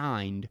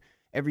signed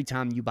every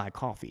time you buy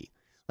coffee.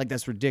 Like,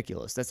 that's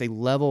ridiculous. That's a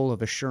level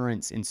of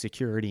assurance and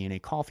security in a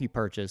coffee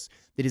purchase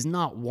that is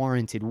not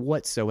warranted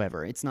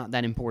whatsoever. It's not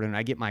that important.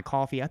 I get my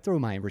coffee, I throw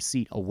my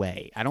receipt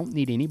away. I don't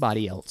need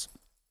anybody else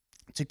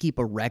to keep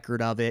a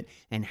record of it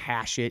and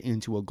hash it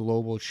into a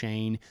global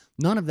chain.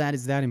 None of that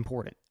is that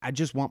important. I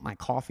just want my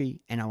coffee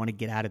and I want to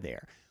get out of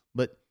there.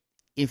 But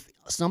if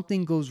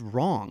something goes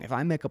wrong, if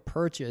I make a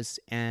purchase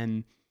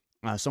and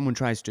someone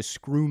tries to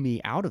screw me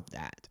out of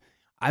that,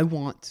 I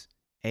want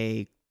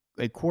a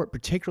court,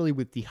 particularly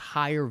with the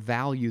higher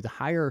value,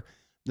 the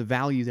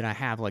value that I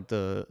have, like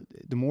the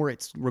more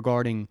it's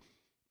regarding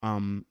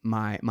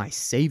my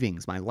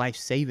savings, my life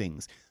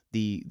savings,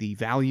 the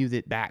value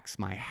that backs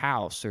my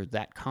house or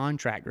that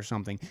contract or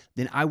something,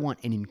 then I want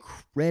an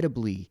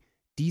incredibly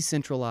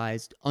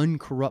decentralized,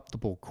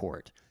 uncorruptible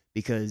court,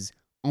 because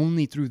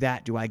only through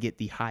that do I get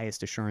the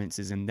highest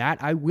assurances, and that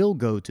I will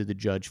go to the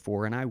judge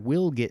for, and I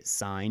will get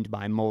signed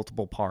by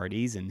multiple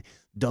parties and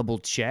double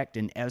checked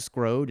and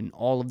escrowed and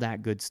all of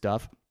that good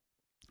stuff.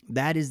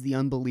 That is the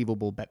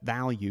unbelievable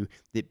value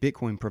that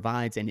Bitcoin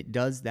provides, and it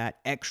does that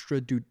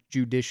extra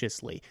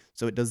judiciously.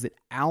 So it does it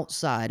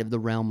outside of the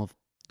realm of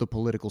the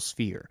political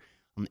sphere.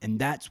 And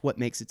that's what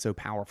makes it so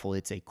powerful.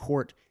 It's a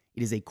court.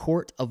 It is a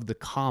court of the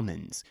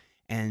commons,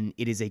 and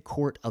it is a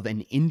court of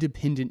an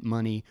independent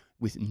money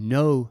with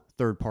no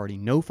third party,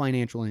 no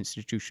financial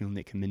institution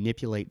that can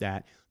manipulate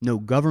that, no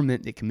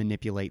government that can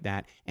manipulate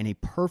that, and a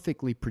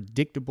perfectly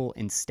predictable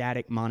and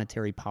static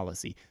monetary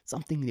policy,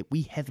 something that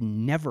we have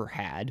never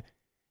had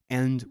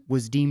and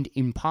was deemed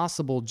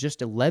impossible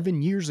just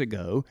 11 years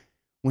ago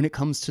when it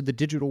comes to the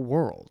digital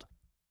world.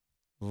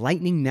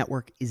 Lightning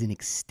Network is an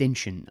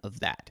extension of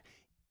that.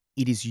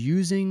 It is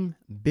using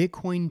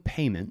Bitcoin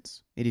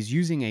payments. It is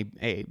using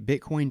a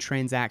Bitcoin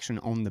transaction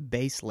on the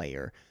base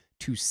layer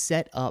to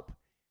set up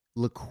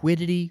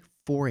liquidity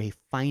for a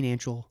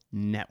financial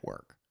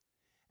network.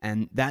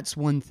 And that's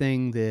one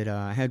thing that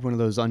I had one of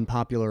those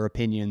unpopular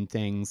opinion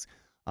things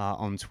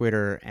on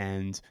Twitter,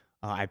 and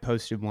I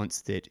posted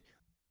once that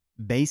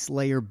base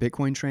layer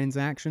Bitcoin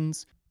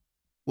transactions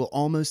will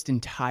almost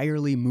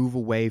entirely move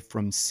away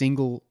from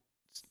single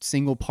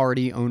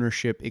party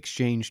ownership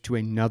exchange to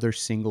another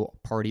single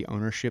party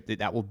ownership.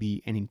 That will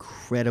be an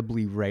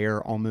incredibly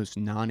rare, almost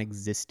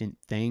non-existent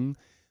thing,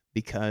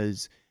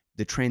 because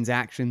the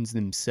transactions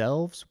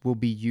themselves will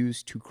be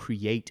used to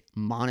create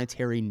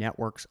monetary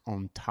networks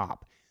on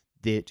top,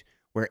 that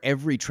where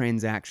every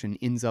transaction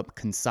ends up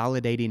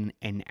consolidating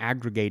and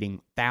aggregating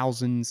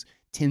thousands,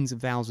 tens of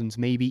thousands,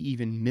 maybe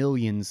even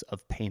millions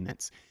of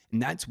payments.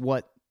 And that's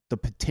what the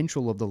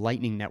potential of the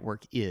Lightning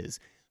Network is.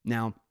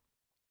 Now,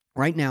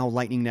 right now,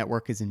 Lightning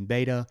Network is in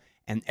beta,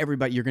 and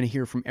everybody, you're going to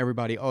hear from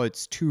everybody, oh,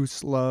 it's too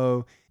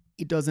slow.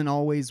 It doesn't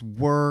always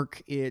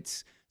work.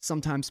 It's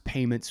sometimes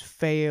payments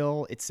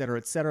fail, et cetera,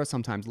 et cetera.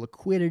 Sometimes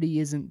liquidity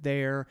isn't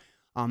there.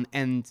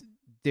 And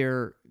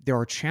there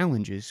are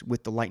challenges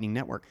with the Lightning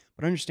Network.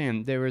 But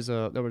understand, there was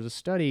a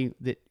study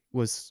that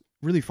was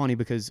really funny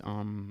because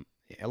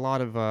a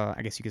lot of,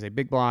 I guess you could say,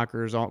 big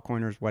blockers,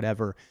 altcoiners,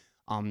 whatever,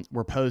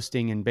 were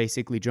posting and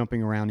basically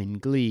jumping around in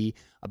glee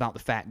about the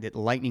fact that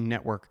the Lightning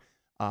Network,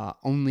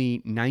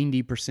 only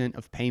 90%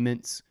 of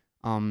payments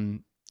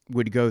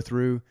would go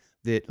through,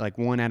 that like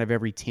 1 out of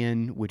every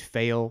 10 would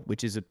fail,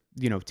 which is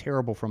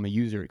terrible from a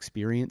user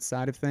experience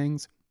side of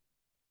things.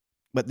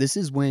 But this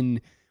is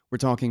when we're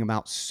talking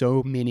about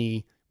so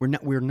many,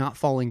 we're not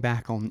falling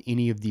back on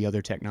any of the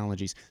other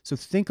technologies. So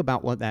think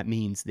about what that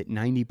means, that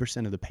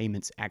 90% of the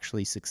payments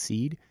actually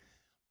succeed.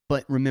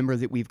 But remember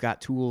that we've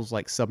got tools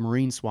like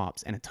submarine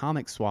swaps and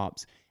atomic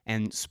swaps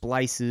and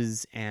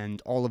splices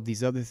and all of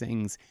these other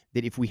things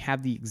that if we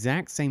have the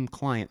exact same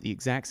client, the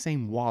exact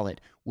same wallet,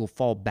 we'll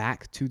fall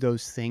back to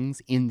those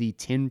things in the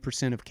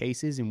 10% of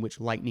cases in which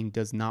Lightning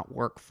does not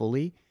work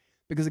fully.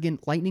 Because again,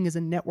 Lightning is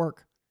a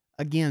network.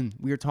 Again,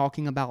 we are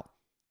talking about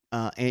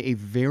a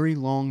very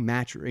long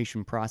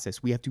maturation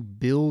process. We have to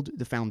build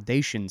the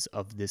foundations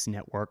of this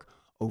network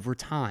over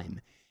time.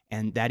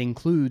 And that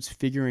includes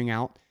figuring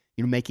out,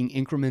 making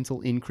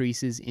incremental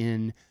increases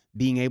in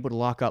being able to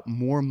lock up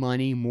more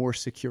money more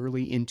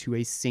securely into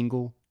a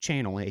single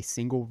channel, a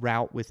single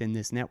route within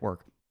this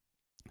network,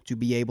 to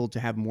be able to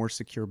have more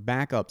secure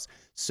backups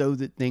so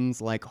that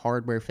things like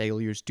hardware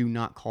failures do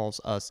not cause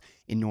us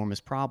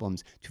enormous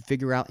problems, to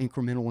figure out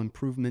incremental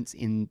improvements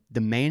in the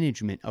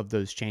management of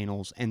those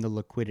channels and the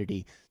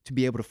liquidity, to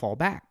be able to fall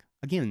back,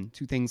 again,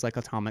 to things like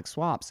atomic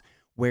swaps,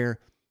 where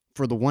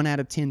for the 1 out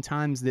of 10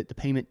 times that the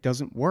payment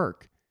doesn't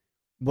work,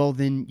 well,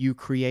 then you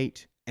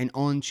create an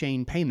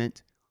on-chain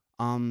payment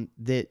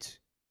that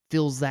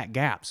fills that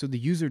gap. So the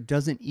user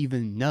doesn't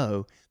even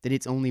know that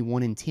it's only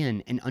 1 in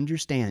 10. And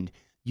understand,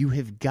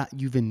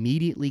 you've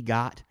immediately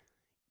got,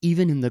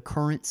 even in the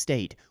current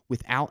state,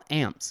 without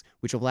AMPs,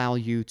 which allow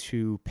you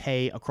to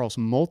pay across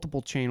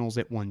multiple channels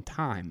at one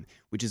time,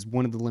 which is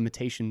one of the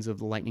limitations of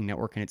the Lightning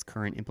Network in its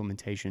current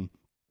implementation,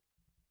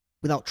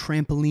 without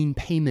trampoline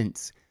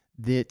payments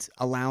that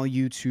allow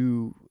you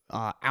to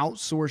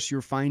outsource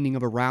your finding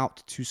of a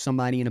route to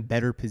somebody in a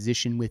better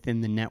position within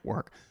the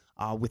network,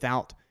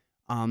 without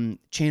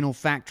channel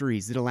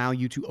factories that allow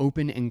you to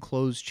open and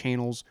close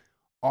channels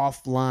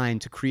offline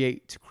to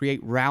create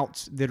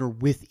routes that are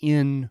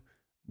within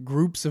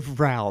groups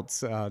of routes.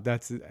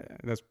 That's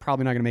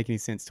probably not going to make any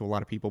sense to a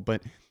lot of people,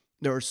 but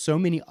there are so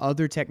many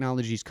other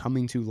technologies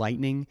coming to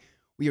Lightning.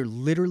 We are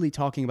literally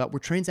talking about, we're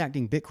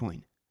transacting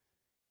Bitcoin.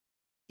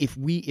 If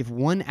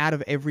 1 out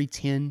of every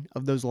 10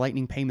 of those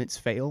Lightning payments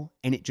fail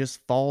and it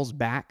just falls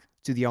back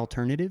to the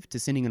alternative, to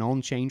sending an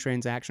on-chain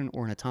transaction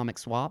or an atomic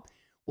swap,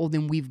 well,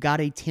 then we've got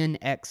a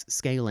 10x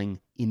scaling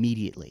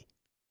immediately.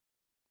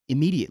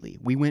 Immediately.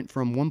 We went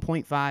from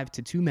 1.5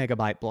 to 2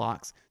 megabyte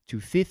blocks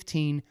to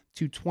 15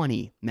 to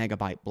 20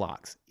 megabyte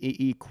blocks,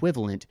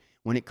 equivalent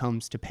when it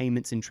comes to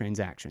payments and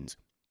transactions.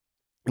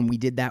 And we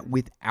did that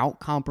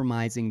without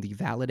compromising the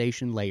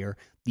validation layer,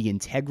 the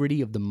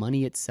integrity of the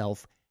money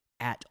itself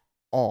at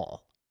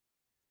all.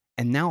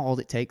 And now all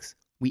it takes,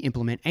 we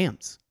implement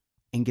AMPs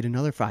and get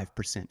another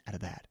 5% out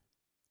of that.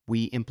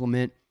 We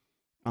implement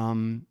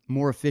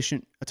more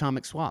efficient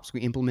atomic swaps.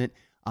 We implement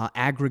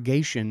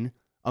aggregation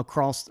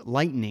across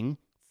Lightning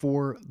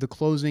for the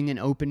closing and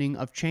opening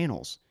of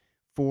channels,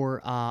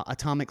 for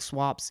atomic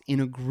swaps in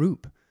a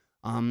group,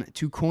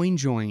 to coin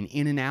join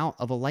in and out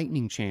of a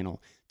Lightning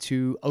channel,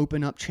 to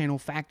open up channel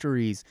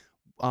factories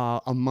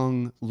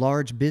among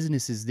large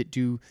businesses that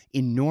do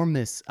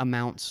enormous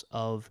amounts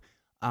of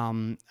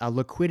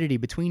liquidity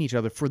between each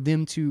other,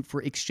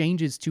 for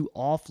exchanges to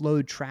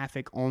offload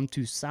traffic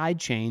onto side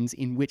chains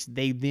in which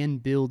they then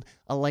build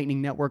a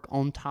Lightning network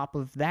on top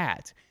of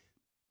that.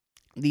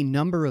 The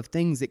number of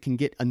things that can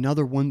get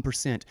another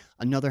 1%,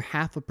 another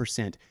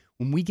 0.5%,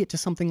 when we get to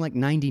something like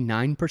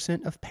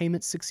 99% of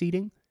payments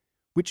succeeding,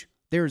 which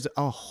there's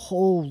a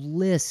whole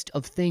list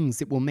of things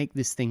that will make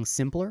this thing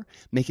simpler,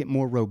 make it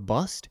more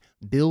robust,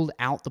 build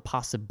out the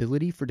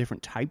possibility for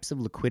different types of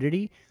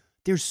liquidity.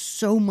 There's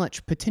so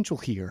much potential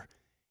here.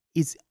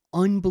 It's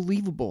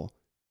unbelievable.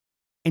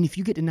 And if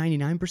you get to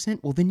 99%,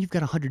 well, then you've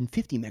got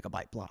 150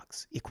 megabyte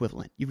blocks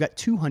equivalent. You've got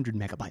 200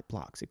 megabyte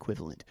blocks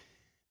equivalent.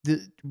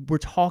 We're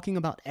talking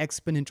about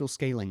exponential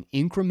scaling.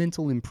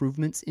 Incremental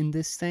improvements in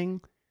this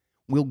thing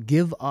will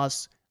give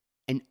us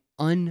an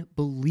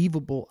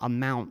unbelievable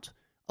amount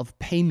of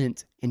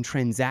payment and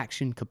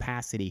transaction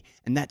capacity,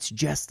 and that's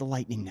just the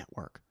Lightning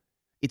Network.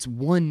 It's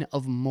one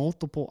of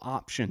multiple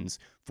options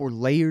for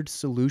layered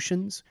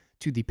solutions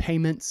to the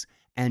payments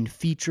and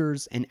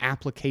features and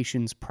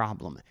applications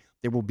problem.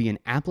 There will be an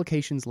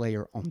applications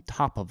layer on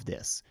top of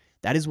this.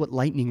 That is what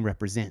Lightning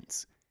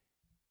represents.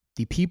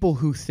 The people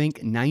who think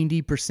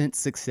 90%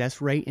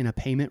 success rate in a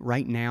payment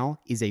right now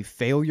is a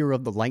failure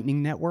of the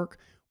Lightning Network,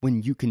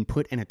 when you can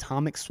put an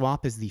atomic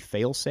swap as the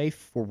failsafe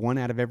for 1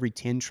 out of every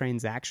 10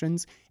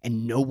 transactions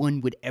and no one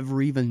would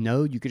ever even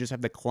know, you could just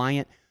have the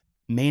client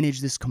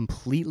manage this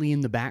completely in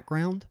the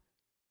background,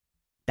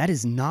 that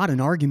is not an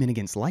argument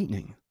against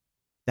Lightning.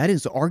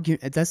 That's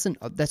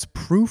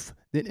proof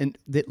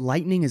that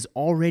Lightning is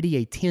already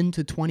a 10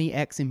 to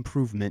 20x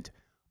improvement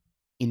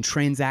in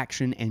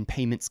transaction and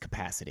payments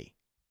capacity.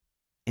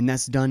 And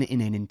that's done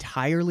in an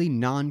entirely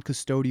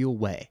non-custodial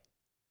way.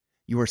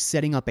 You are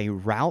setting up a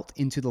route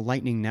into the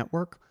Lightning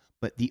Network,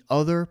 but the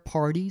other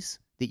parties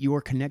that you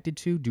are connected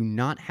to do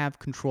not have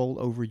control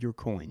over your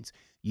coins.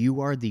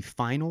 You are the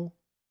final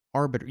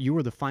arbiter. You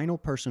are the final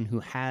person who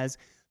has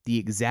the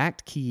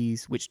exact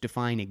keys which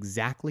define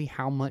exactly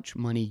how much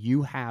money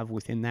you have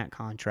within that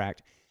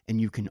contract, and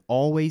you can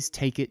always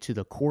take it to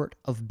the court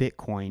of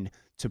Bitcoin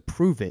to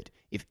prove it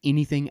if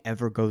anything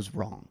ever goes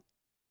wrong.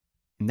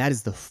 And that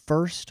is the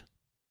first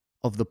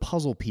of the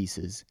puzzle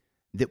pieces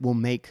that will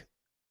make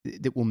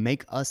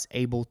us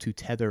able to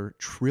tether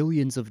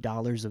trillions of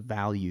dollars of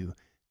value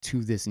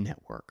to this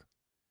network,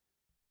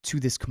 to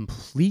this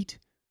complete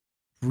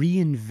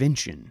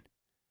reinvention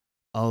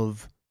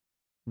of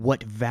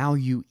what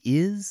value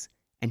is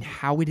and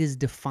how it is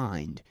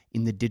defined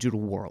in the digital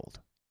world.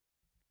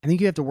 I think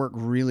you have to work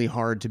really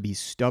hard to be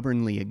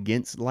stubbornly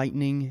against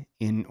Lightning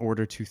in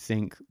order to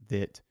think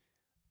that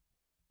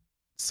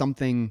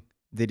something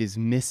that is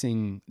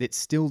missing, that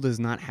still does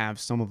not have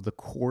some of the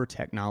core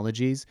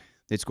technologies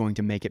that's going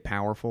to make it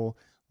powerful,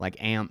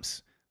 like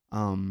AMPS,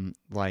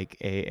 like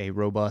a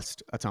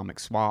robust atomic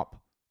swap,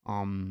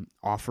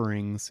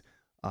 offerings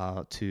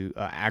to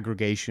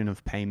aggregation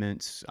of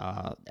payments,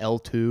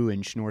 L2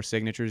 and Schnorr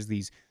signatures,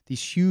 these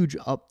huge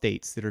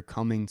updates that are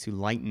coming to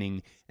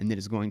Lightning and that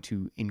is going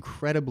to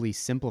incredibly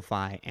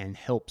simplify and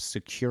help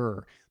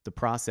secure the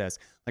process.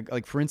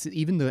 Like for instance,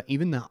 even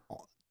the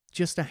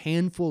just a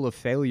handful of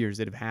failures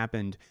that have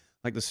happened,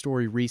 like the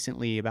story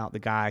recently about the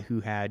guy who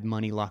had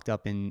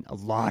a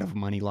lot of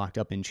money locked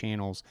up in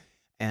channels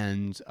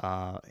and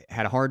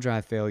had a hard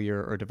drive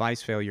failure or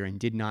device failure and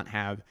did not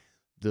have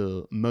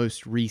the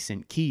most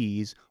recent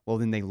keys. Well,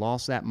 then they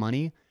lost that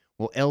money.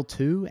 Well,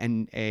 L2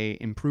 and a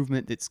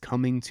improvement that's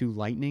coming to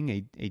Lightning,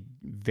 a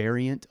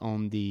variant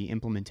on the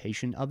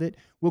implementation of it,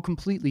 will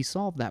completely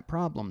solve that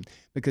problem,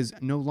 because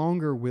no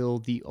longer will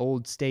the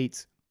old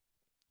states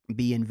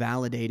be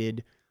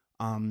invalidated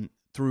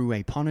through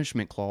a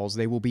punishment clause.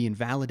 They will be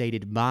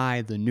invalidated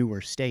by the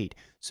newer state.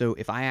 So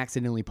if I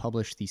accidentally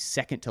publish the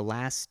second to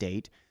last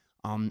state,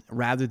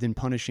 rather than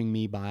punishing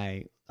me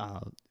by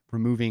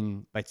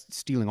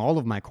stealing all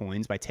of my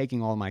coins, by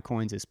taking all of my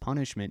coins as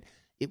punishment,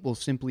 it will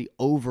simply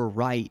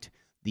overwrite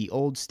the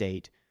old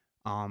state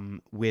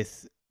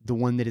with the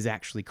one that is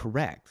actually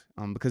correct,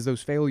 because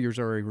those failures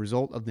are a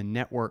result of the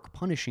network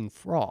punishing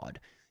fraud.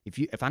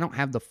 If I don't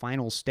have the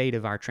final state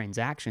of our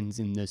transactions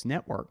in this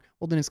network,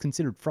 well, then it's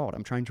considered fraud.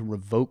 I'm trying to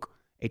revoke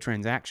a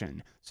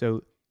transaction.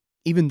 So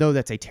even though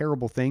that's a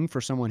terrible thing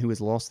for someone who has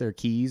lost their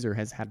keys or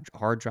has had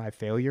hard drive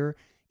failure,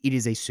 it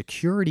is a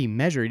security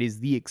measure. It is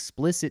the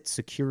explicit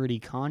security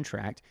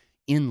contract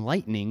in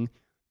Lightning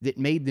that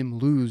made them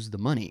lose the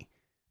money.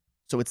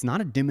 So it's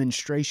not a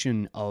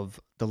demonstration of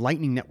the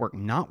Lightning Network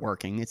not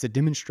working. It's a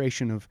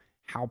demonstration of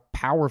how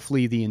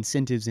powerfully the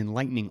incentives in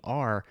Lightning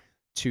are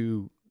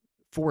to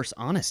force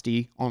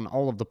honesty on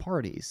all of the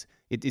parties.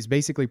 It is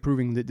basically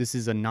proving that this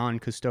is a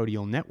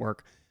non-custodial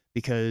network,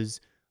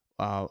 because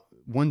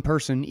one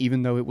person,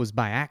 even though it was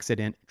by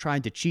accident,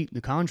 tried to cheat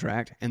the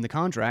contract, and the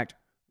contract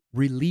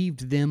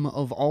relieved them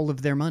of all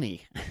of their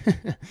money.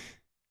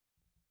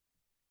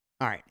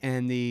 All right,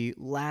 and the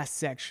last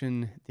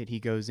section that he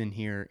goes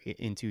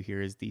into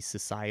here is the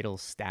societal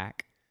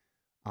stack.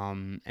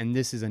 And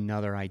this is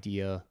another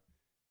idea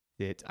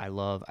that I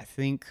love. I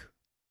think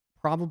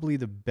probably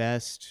the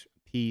best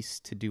piece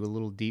to do a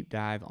little deep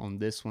dive on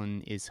this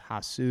one is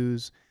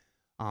Hasu's,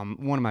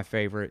 one of my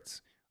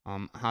favorites.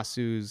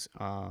 Hasu's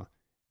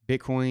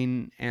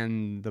Bitcoin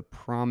and the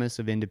Promise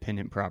of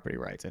Independent Property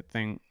Rights. I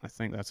think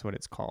that's what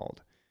it's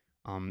called.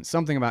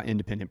 Something about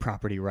independent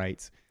property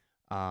rights.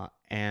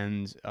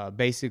 And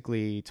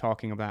basically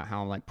talking about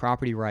how like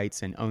property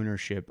rights and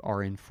ownership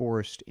are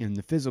enforced in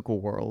the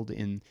physical world,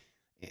 in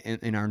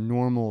our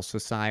normal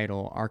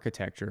societal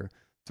architecture,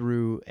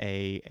 through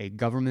a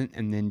government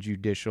and then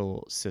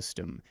judicial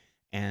system.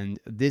 And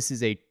this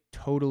is a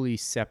totally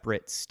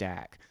separate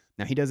stack.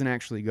 Now, he doesn't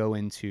actually go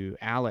into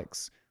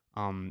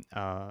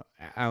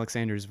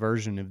Alexander's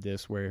version of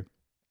this, where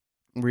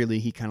really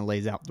he kind of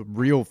lays out the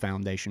real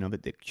foundation of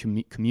it, that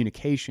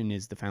communication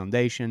is the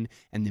foundation,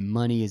 and then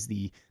money is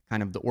the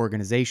kind of the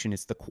organization.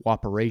 It's the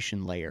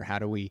cooperation layer. How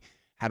do we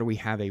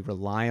have a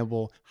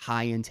reliable,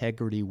 high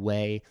integrity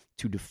way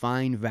to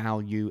define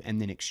value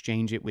and then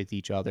exchange it with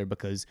each other?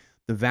 Because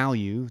the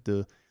value,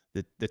 the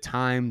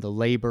time, the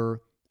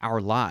labor, our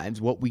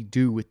lives, what we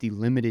do with the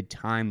limited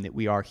time that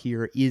we are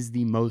here, is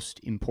the most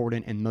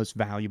important and most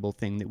valuable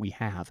thing that we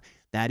have.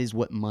 That is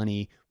what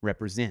money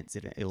represents.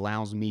 It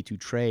allows me to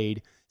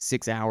trade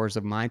 6 hours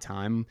of my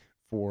time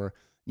for,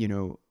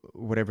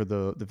 whatever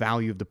the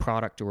value of the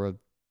product, or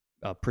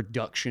a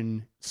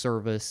production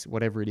service,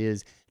 whatever it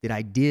is that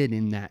I did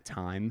in that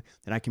time,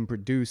 that I can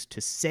produce to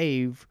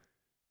save,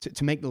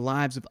 to make the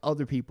lives of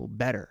other people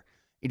better.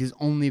 It is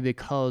only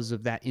because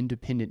of that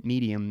independent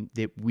medium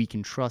that we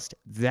can trust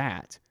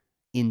that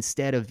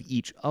instead of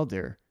each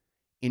other,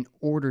 in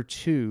order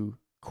to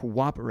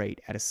cooperate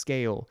at a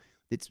scale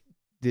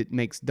that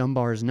makes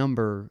Dunbar's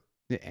number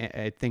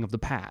a thing of the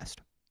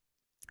past.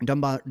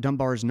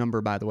 Dunbar's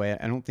number, by the way,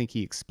 I don't think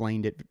he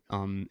explained it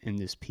in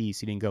this piece.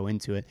 He didn't go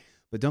into it.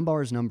 But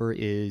Dunbar's number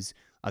is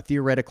a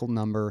theoretical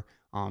number,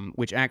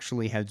 which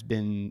actually has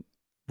been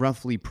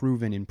roughly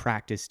proven in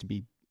practice to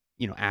be,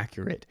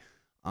 accurate.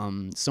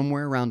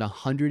 Somewhere around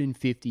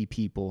 150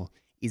 people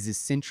is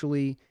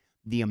essentially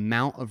the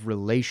amount of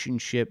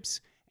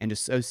relationships and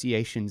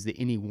associations that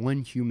any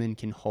one human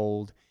can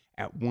hold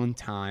at one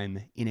time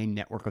in a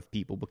network of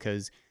people.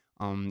 Because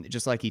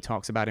just like he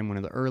talks about in one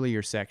of the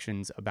earlier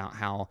sections about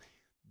how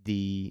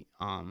the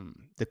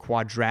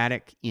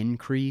quadratic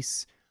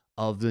increase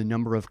of the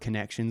number of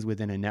connections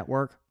within a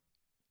network,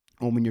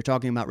 well, when you're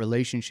talking about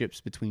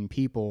relationships between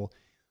people,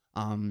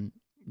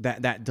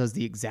 that does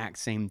the exact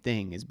same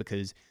thing. Is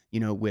because,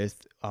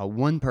 with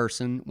one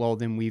person, well,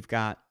 then we've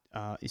got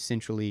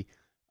essentially,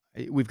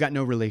 we've got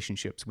no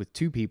relationships. With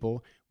two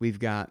people, we've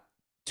got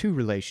two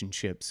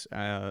relationships.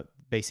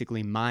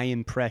 Basically, my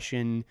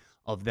impression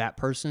of that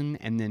person,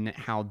 and then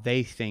how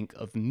they think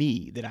of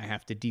me that I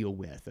have to deal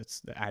with.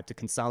 I have to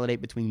consolidate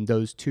between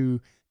those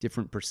two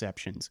different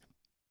perceptions.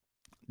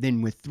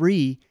 Then with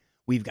three,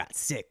 we've got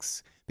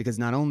six, because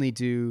not only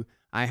do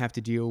I have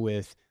to deal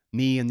with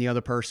me and the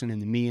other person,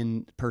 and the me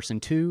and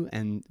person two,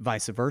 and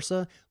vice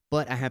versa,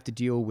 but I have to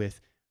deal with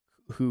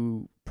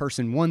who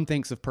person one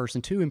thinks of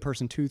person two, and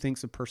person two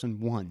thinks of person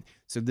one.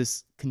 So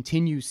this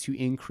continues to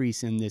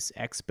increase in this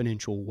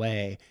exponential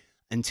way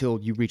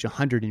until you reach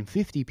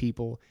 150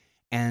 people,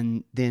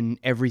 and then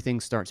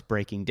everything starts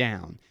breaking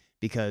down.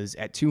 Because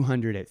at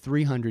 200, at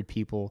 300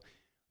 people,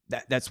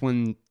 that's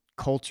when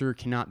culture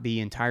cannot be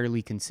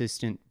entirely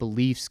consistent.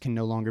 Beliefs can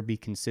no longer be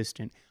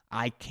consistent.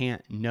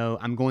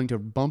 I'm going to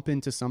bump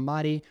into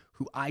somebody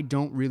who I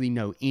don't really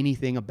know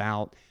anything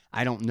about.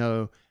 I don't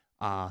know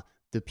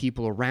the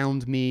people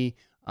around me,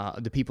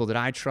 the people that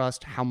I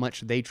trust, how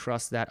much they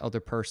trust that other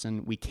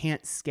person. We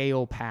can't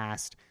scale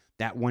past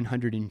that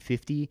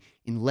 150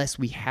 unless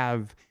we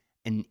have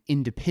an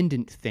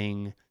independent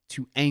thing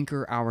to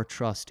anchor our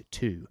trust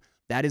to.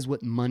 That is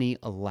what money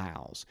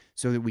allows,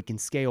 so that we can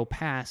scale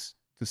past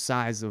the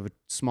size of a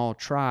small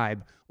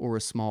tribe or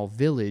a small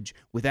village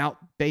without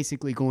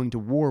basically going to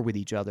war with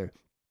each other.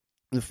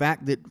 The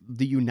fact that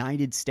the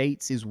United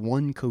States is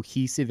one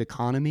cohesive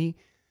economy,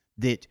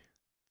 that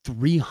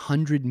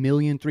 300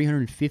 million,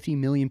 350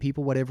 million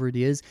people, whatever it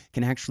is,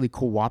 can actually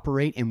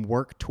cooperate and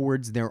work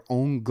towards their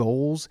own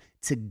goals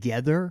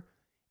together,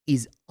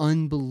 is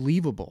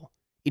unbelievable.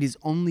 It is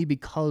only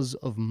because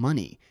of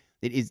money.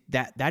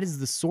 That is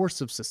the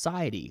source of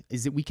society,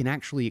 is that we can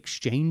actually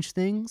exchange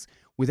things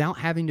without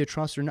having to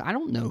trust or know. I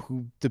don't know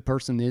who the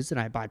person is that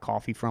I buy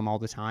coffee from all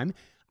the time.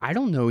 I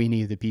don't know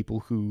any of the people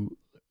who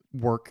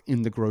work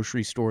in the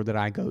grocery store that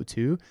I go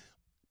to,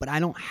 but I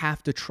don't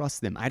have to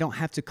trust them. I don't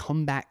have to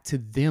come back to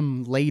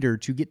them later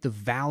to get the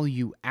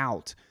value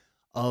out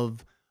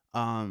of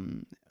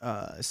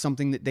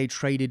something that they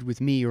traded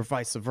with me, or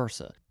vice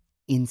versa.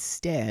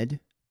 Instead,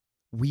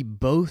 we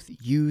both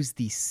use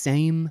the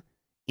same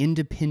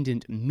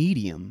independent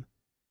medium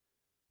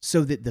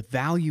so that the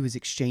value is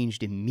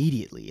exchanged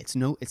immediately.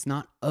 It's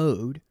not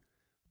owed,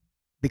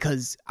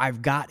 because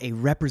I've got a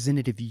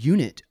representative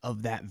unit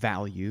of that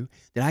value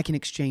that I can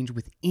exchange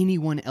with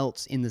anyone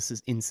else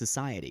in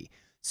society.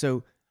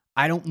 So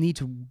I don't need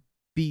to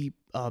be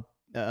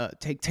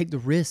take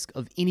the risk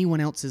of anyone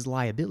else's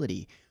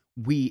liability.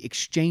 We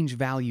exchange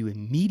value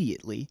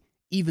immediately,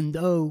 even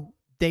though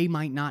they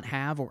might not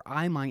have, or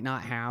I might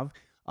not have,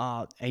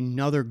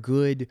 another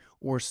good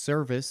or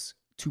service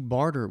to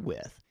barter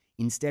with.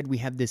 Instead, we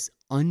have this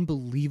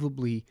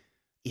unbelievably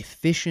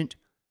efficient,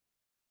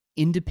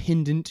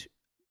 independent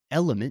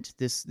element,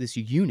 this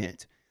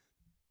unit,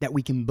 that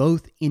we can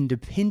both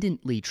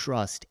independently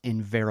trust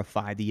and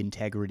verify the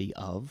integrity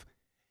of.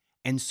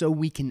 And so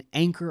we can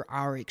anchor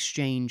our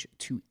exchange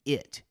to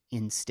it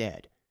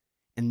instead.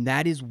 And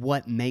that is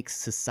what makes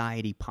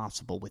society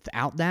possible.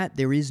 Without that,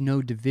 there is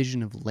no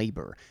division of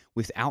labor.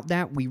 Without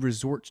that, we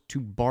resort to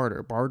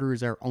barter. Barter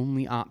is our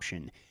only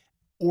option.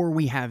 Or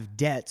we have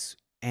debts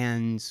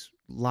and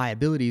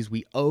liabilities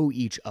we owe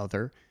each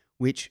other,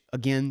 which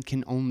again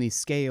can only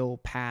scale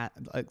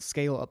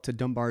up to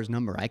Dunbar's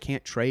number. I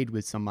can't trade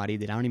with somebody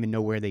that I don't even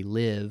know where they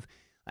live.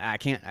 I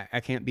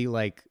can't be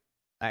like,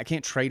 I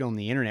can't trade on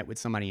the internet with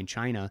somebody in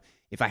China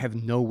if I have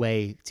no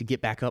way to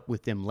get back up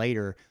with them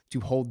later to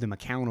hold them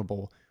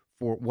accountable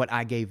for what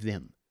I gave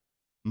them.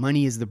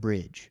 Money is the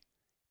bridge.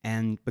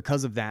 And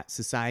because of that,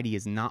 society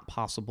is not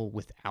possible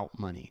without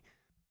money.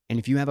 And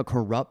if you have a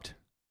corrupt,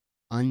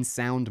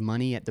 unsound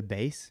money at the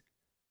base,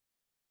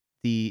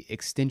 the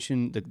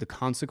extension, the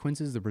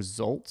consequences, the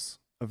results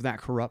of that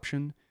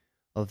corruption,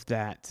 of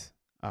that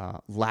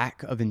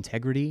lack of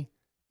integrity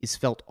is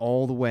felt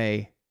all the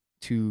way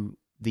to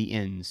the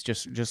ends.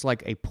 Just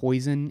like a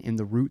poison in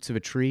the roots of a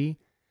tree,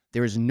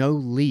 there is no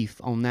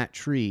leaf on that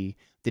tree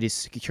that is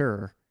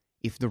secure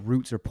if the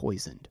roots are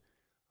poisoned.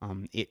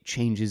 It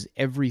changes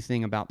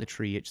everything about the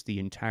tree. It's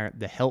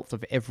the health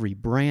of every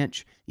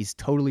branch is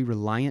totally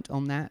reliant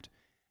on that.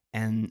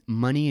 And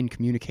money and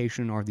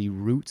communication are the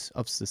roots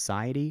of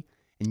society.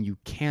 And you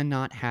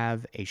cannot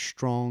have a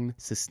strong,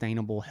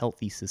 sustainable,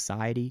 healthy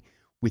society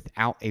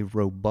without a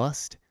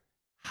robust,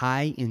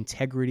 high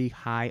integrity,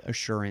 high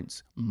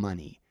assurance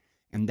money.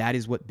 And that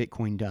is what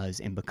Bitcoin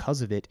does. And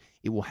because of it,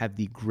 it will have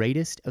the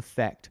greatest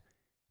effect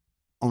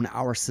on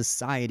our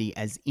society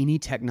as any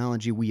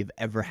technology we have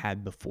ever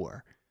had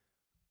before.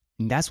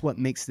 And that's what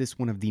makes this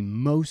one of the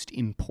most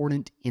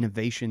important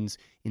innovations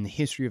in the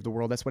history of the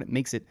world. That's what it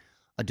makes it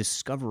a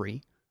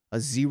discovery, a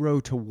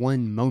 0 to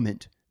 1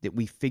 moment that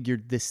we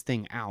figured this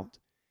thing out.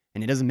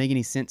 And it doesn't make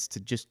any sense to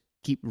just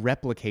keep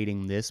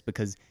replicating this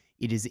because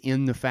it is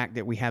in the fact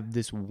that we have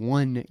this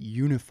one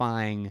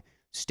unifying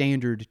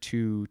standard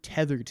to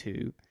tether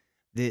to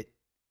that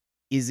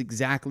is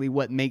exactly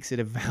what makes it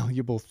a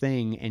valuable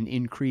thing and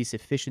increase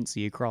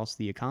efficiency across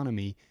the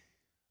economy.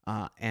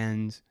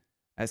 And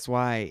that's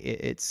why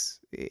it's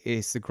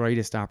the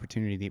greatest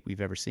opportunity that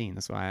we've ever seen.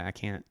 That's why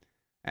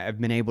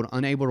I've been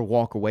unable to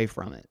walk away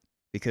from it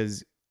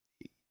because,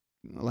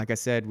 like I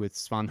said, with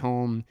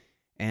Svanholm,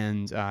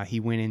 and he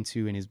went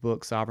into in his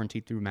book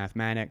Sovereignty Through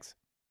Mathematics,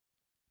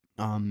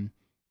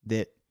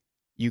 that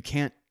you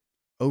can't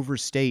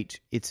overstate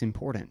its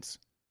importance.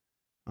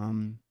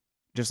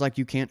 Just like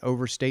you can't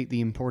overstate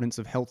the importance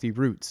of healthy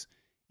roots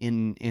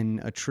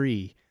in a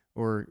tree,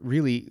 or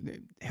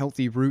really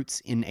healthy roots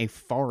in a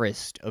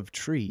forest of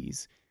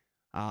trees.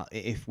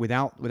 If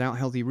without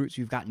healthy roots,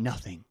 you've got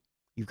nothing.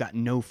 You've got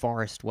no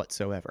forest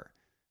whatsoever.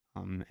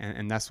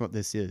 And that's what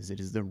this is. It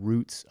is the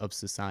roots of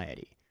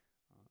society.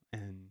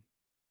 And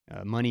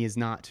money is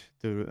not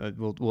the.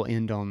 We'll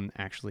end on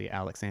actually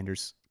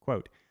Alexander's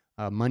quote.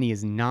 Money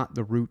is not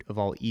the root of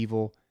all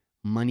evil.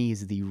 Money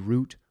is the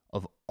root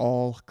of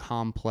all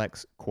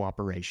complex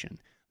cooperation.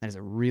 That is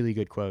a really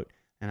good quote,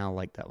 and I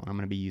like that one. I'm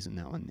going to be using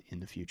that one in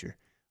the future.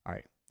 All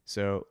right,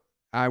 so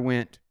I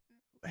went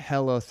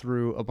hella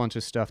through a bunch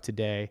of stuff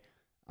today.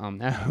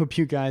 I hope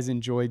you guys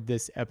enjoyed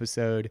this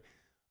episode.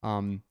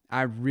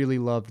 I really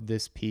loved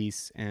this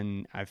piece,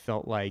 and I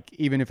felt like,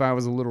 even if I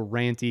was a little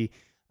ranty,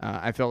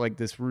 I felt like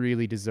this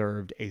really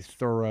deserved a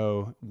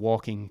thorough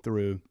walking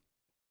through.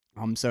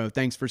 So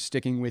thanks for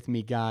sticking with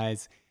me,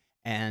 guys,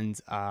 and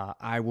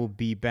I will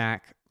be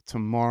back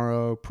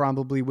tomorrow,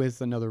 probably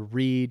with another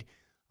read.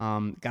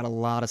 Got a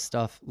lot of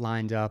stuff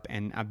lined up,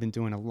 and I've been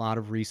doing a lot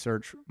of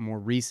research more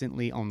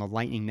recently on the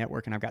Lightning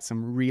Network, and I've got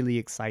some really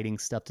exciting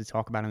stuff to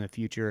talk about in the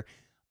future.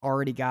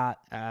 I've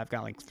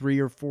got like 3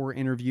 or 4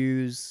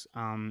 interviews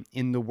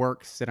in the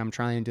works that I'm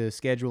trying to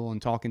schedule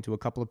and talking to a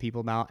couple of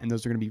people about, and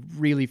those are going to be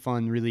really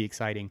fun, really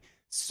exciting.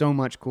 So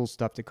much cool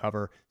stuff to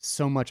cover,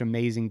 so much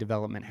amazing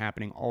development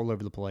happening all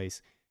over the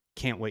place.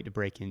 Can't wait to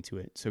break into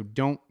it. So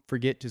don't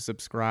forget to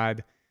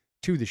subscribe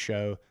to the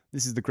show.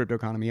 This is The Crypto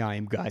Economy. I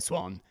am Guy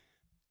Swan.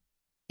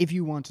 If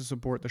you want to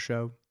support the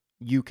show,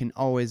 you can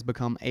always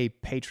become a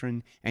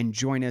patron and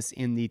join us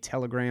in the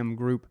Telegram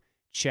group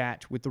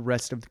chat with the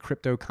rest of the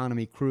Crypto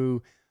Economy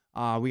crew.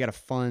 We got a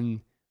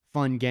fun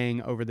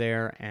gang over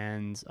there,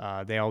 and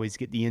they always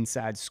get the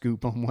inside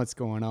scoop on what's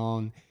going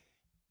on.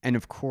 And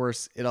of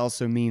course, it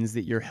also means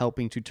that you're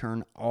helping to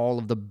turn all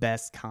of the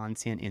best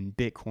content in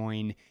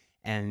Bitcoin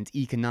and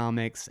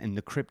economics and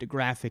the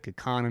cryptographic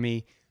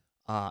economy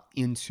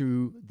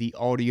into the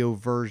audio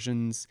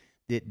versions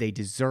that they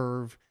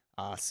deserve.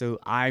 So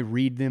I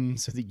read them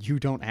so that you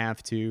don't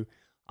have to.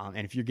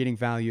 And if you're getting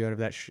value out of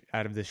that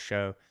out of this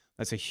show,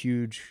 that's a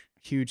huge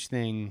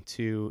thing.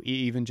 To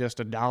even just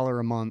 $1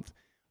 a month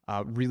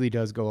really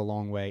does go a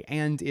long way.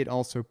 And it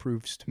also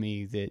proves to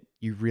me that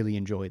you really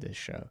enjoy this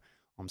show.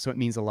 So it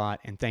means a lot.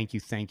 And thank you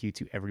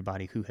to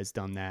everybody who has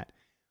done that.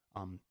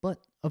 But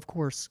of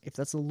course, if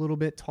that's a little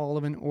bit tall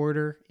of an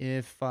order,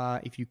 if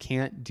you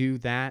can't do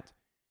that,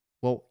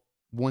 well,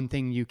 one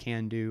thing you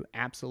can do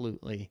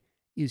absolutely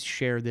is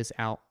share this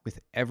out with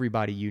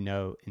everybody you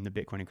know in the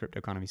Bitcoin and crypto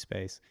economy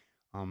space,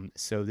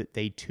 so that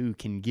they too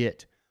can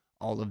get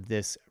all of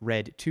this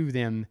read to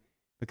them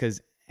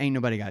because ain't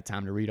nobody got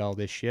time to read all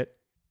this shit.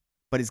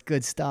 But it's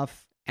good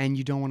stuff and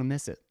you don't want to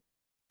miss it.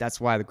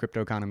 That's why the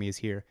crypto economy is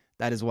here.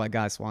 That is why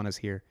Guy Swan is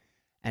here.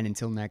 And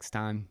until next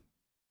time,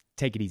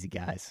 take it easy,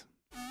 guys.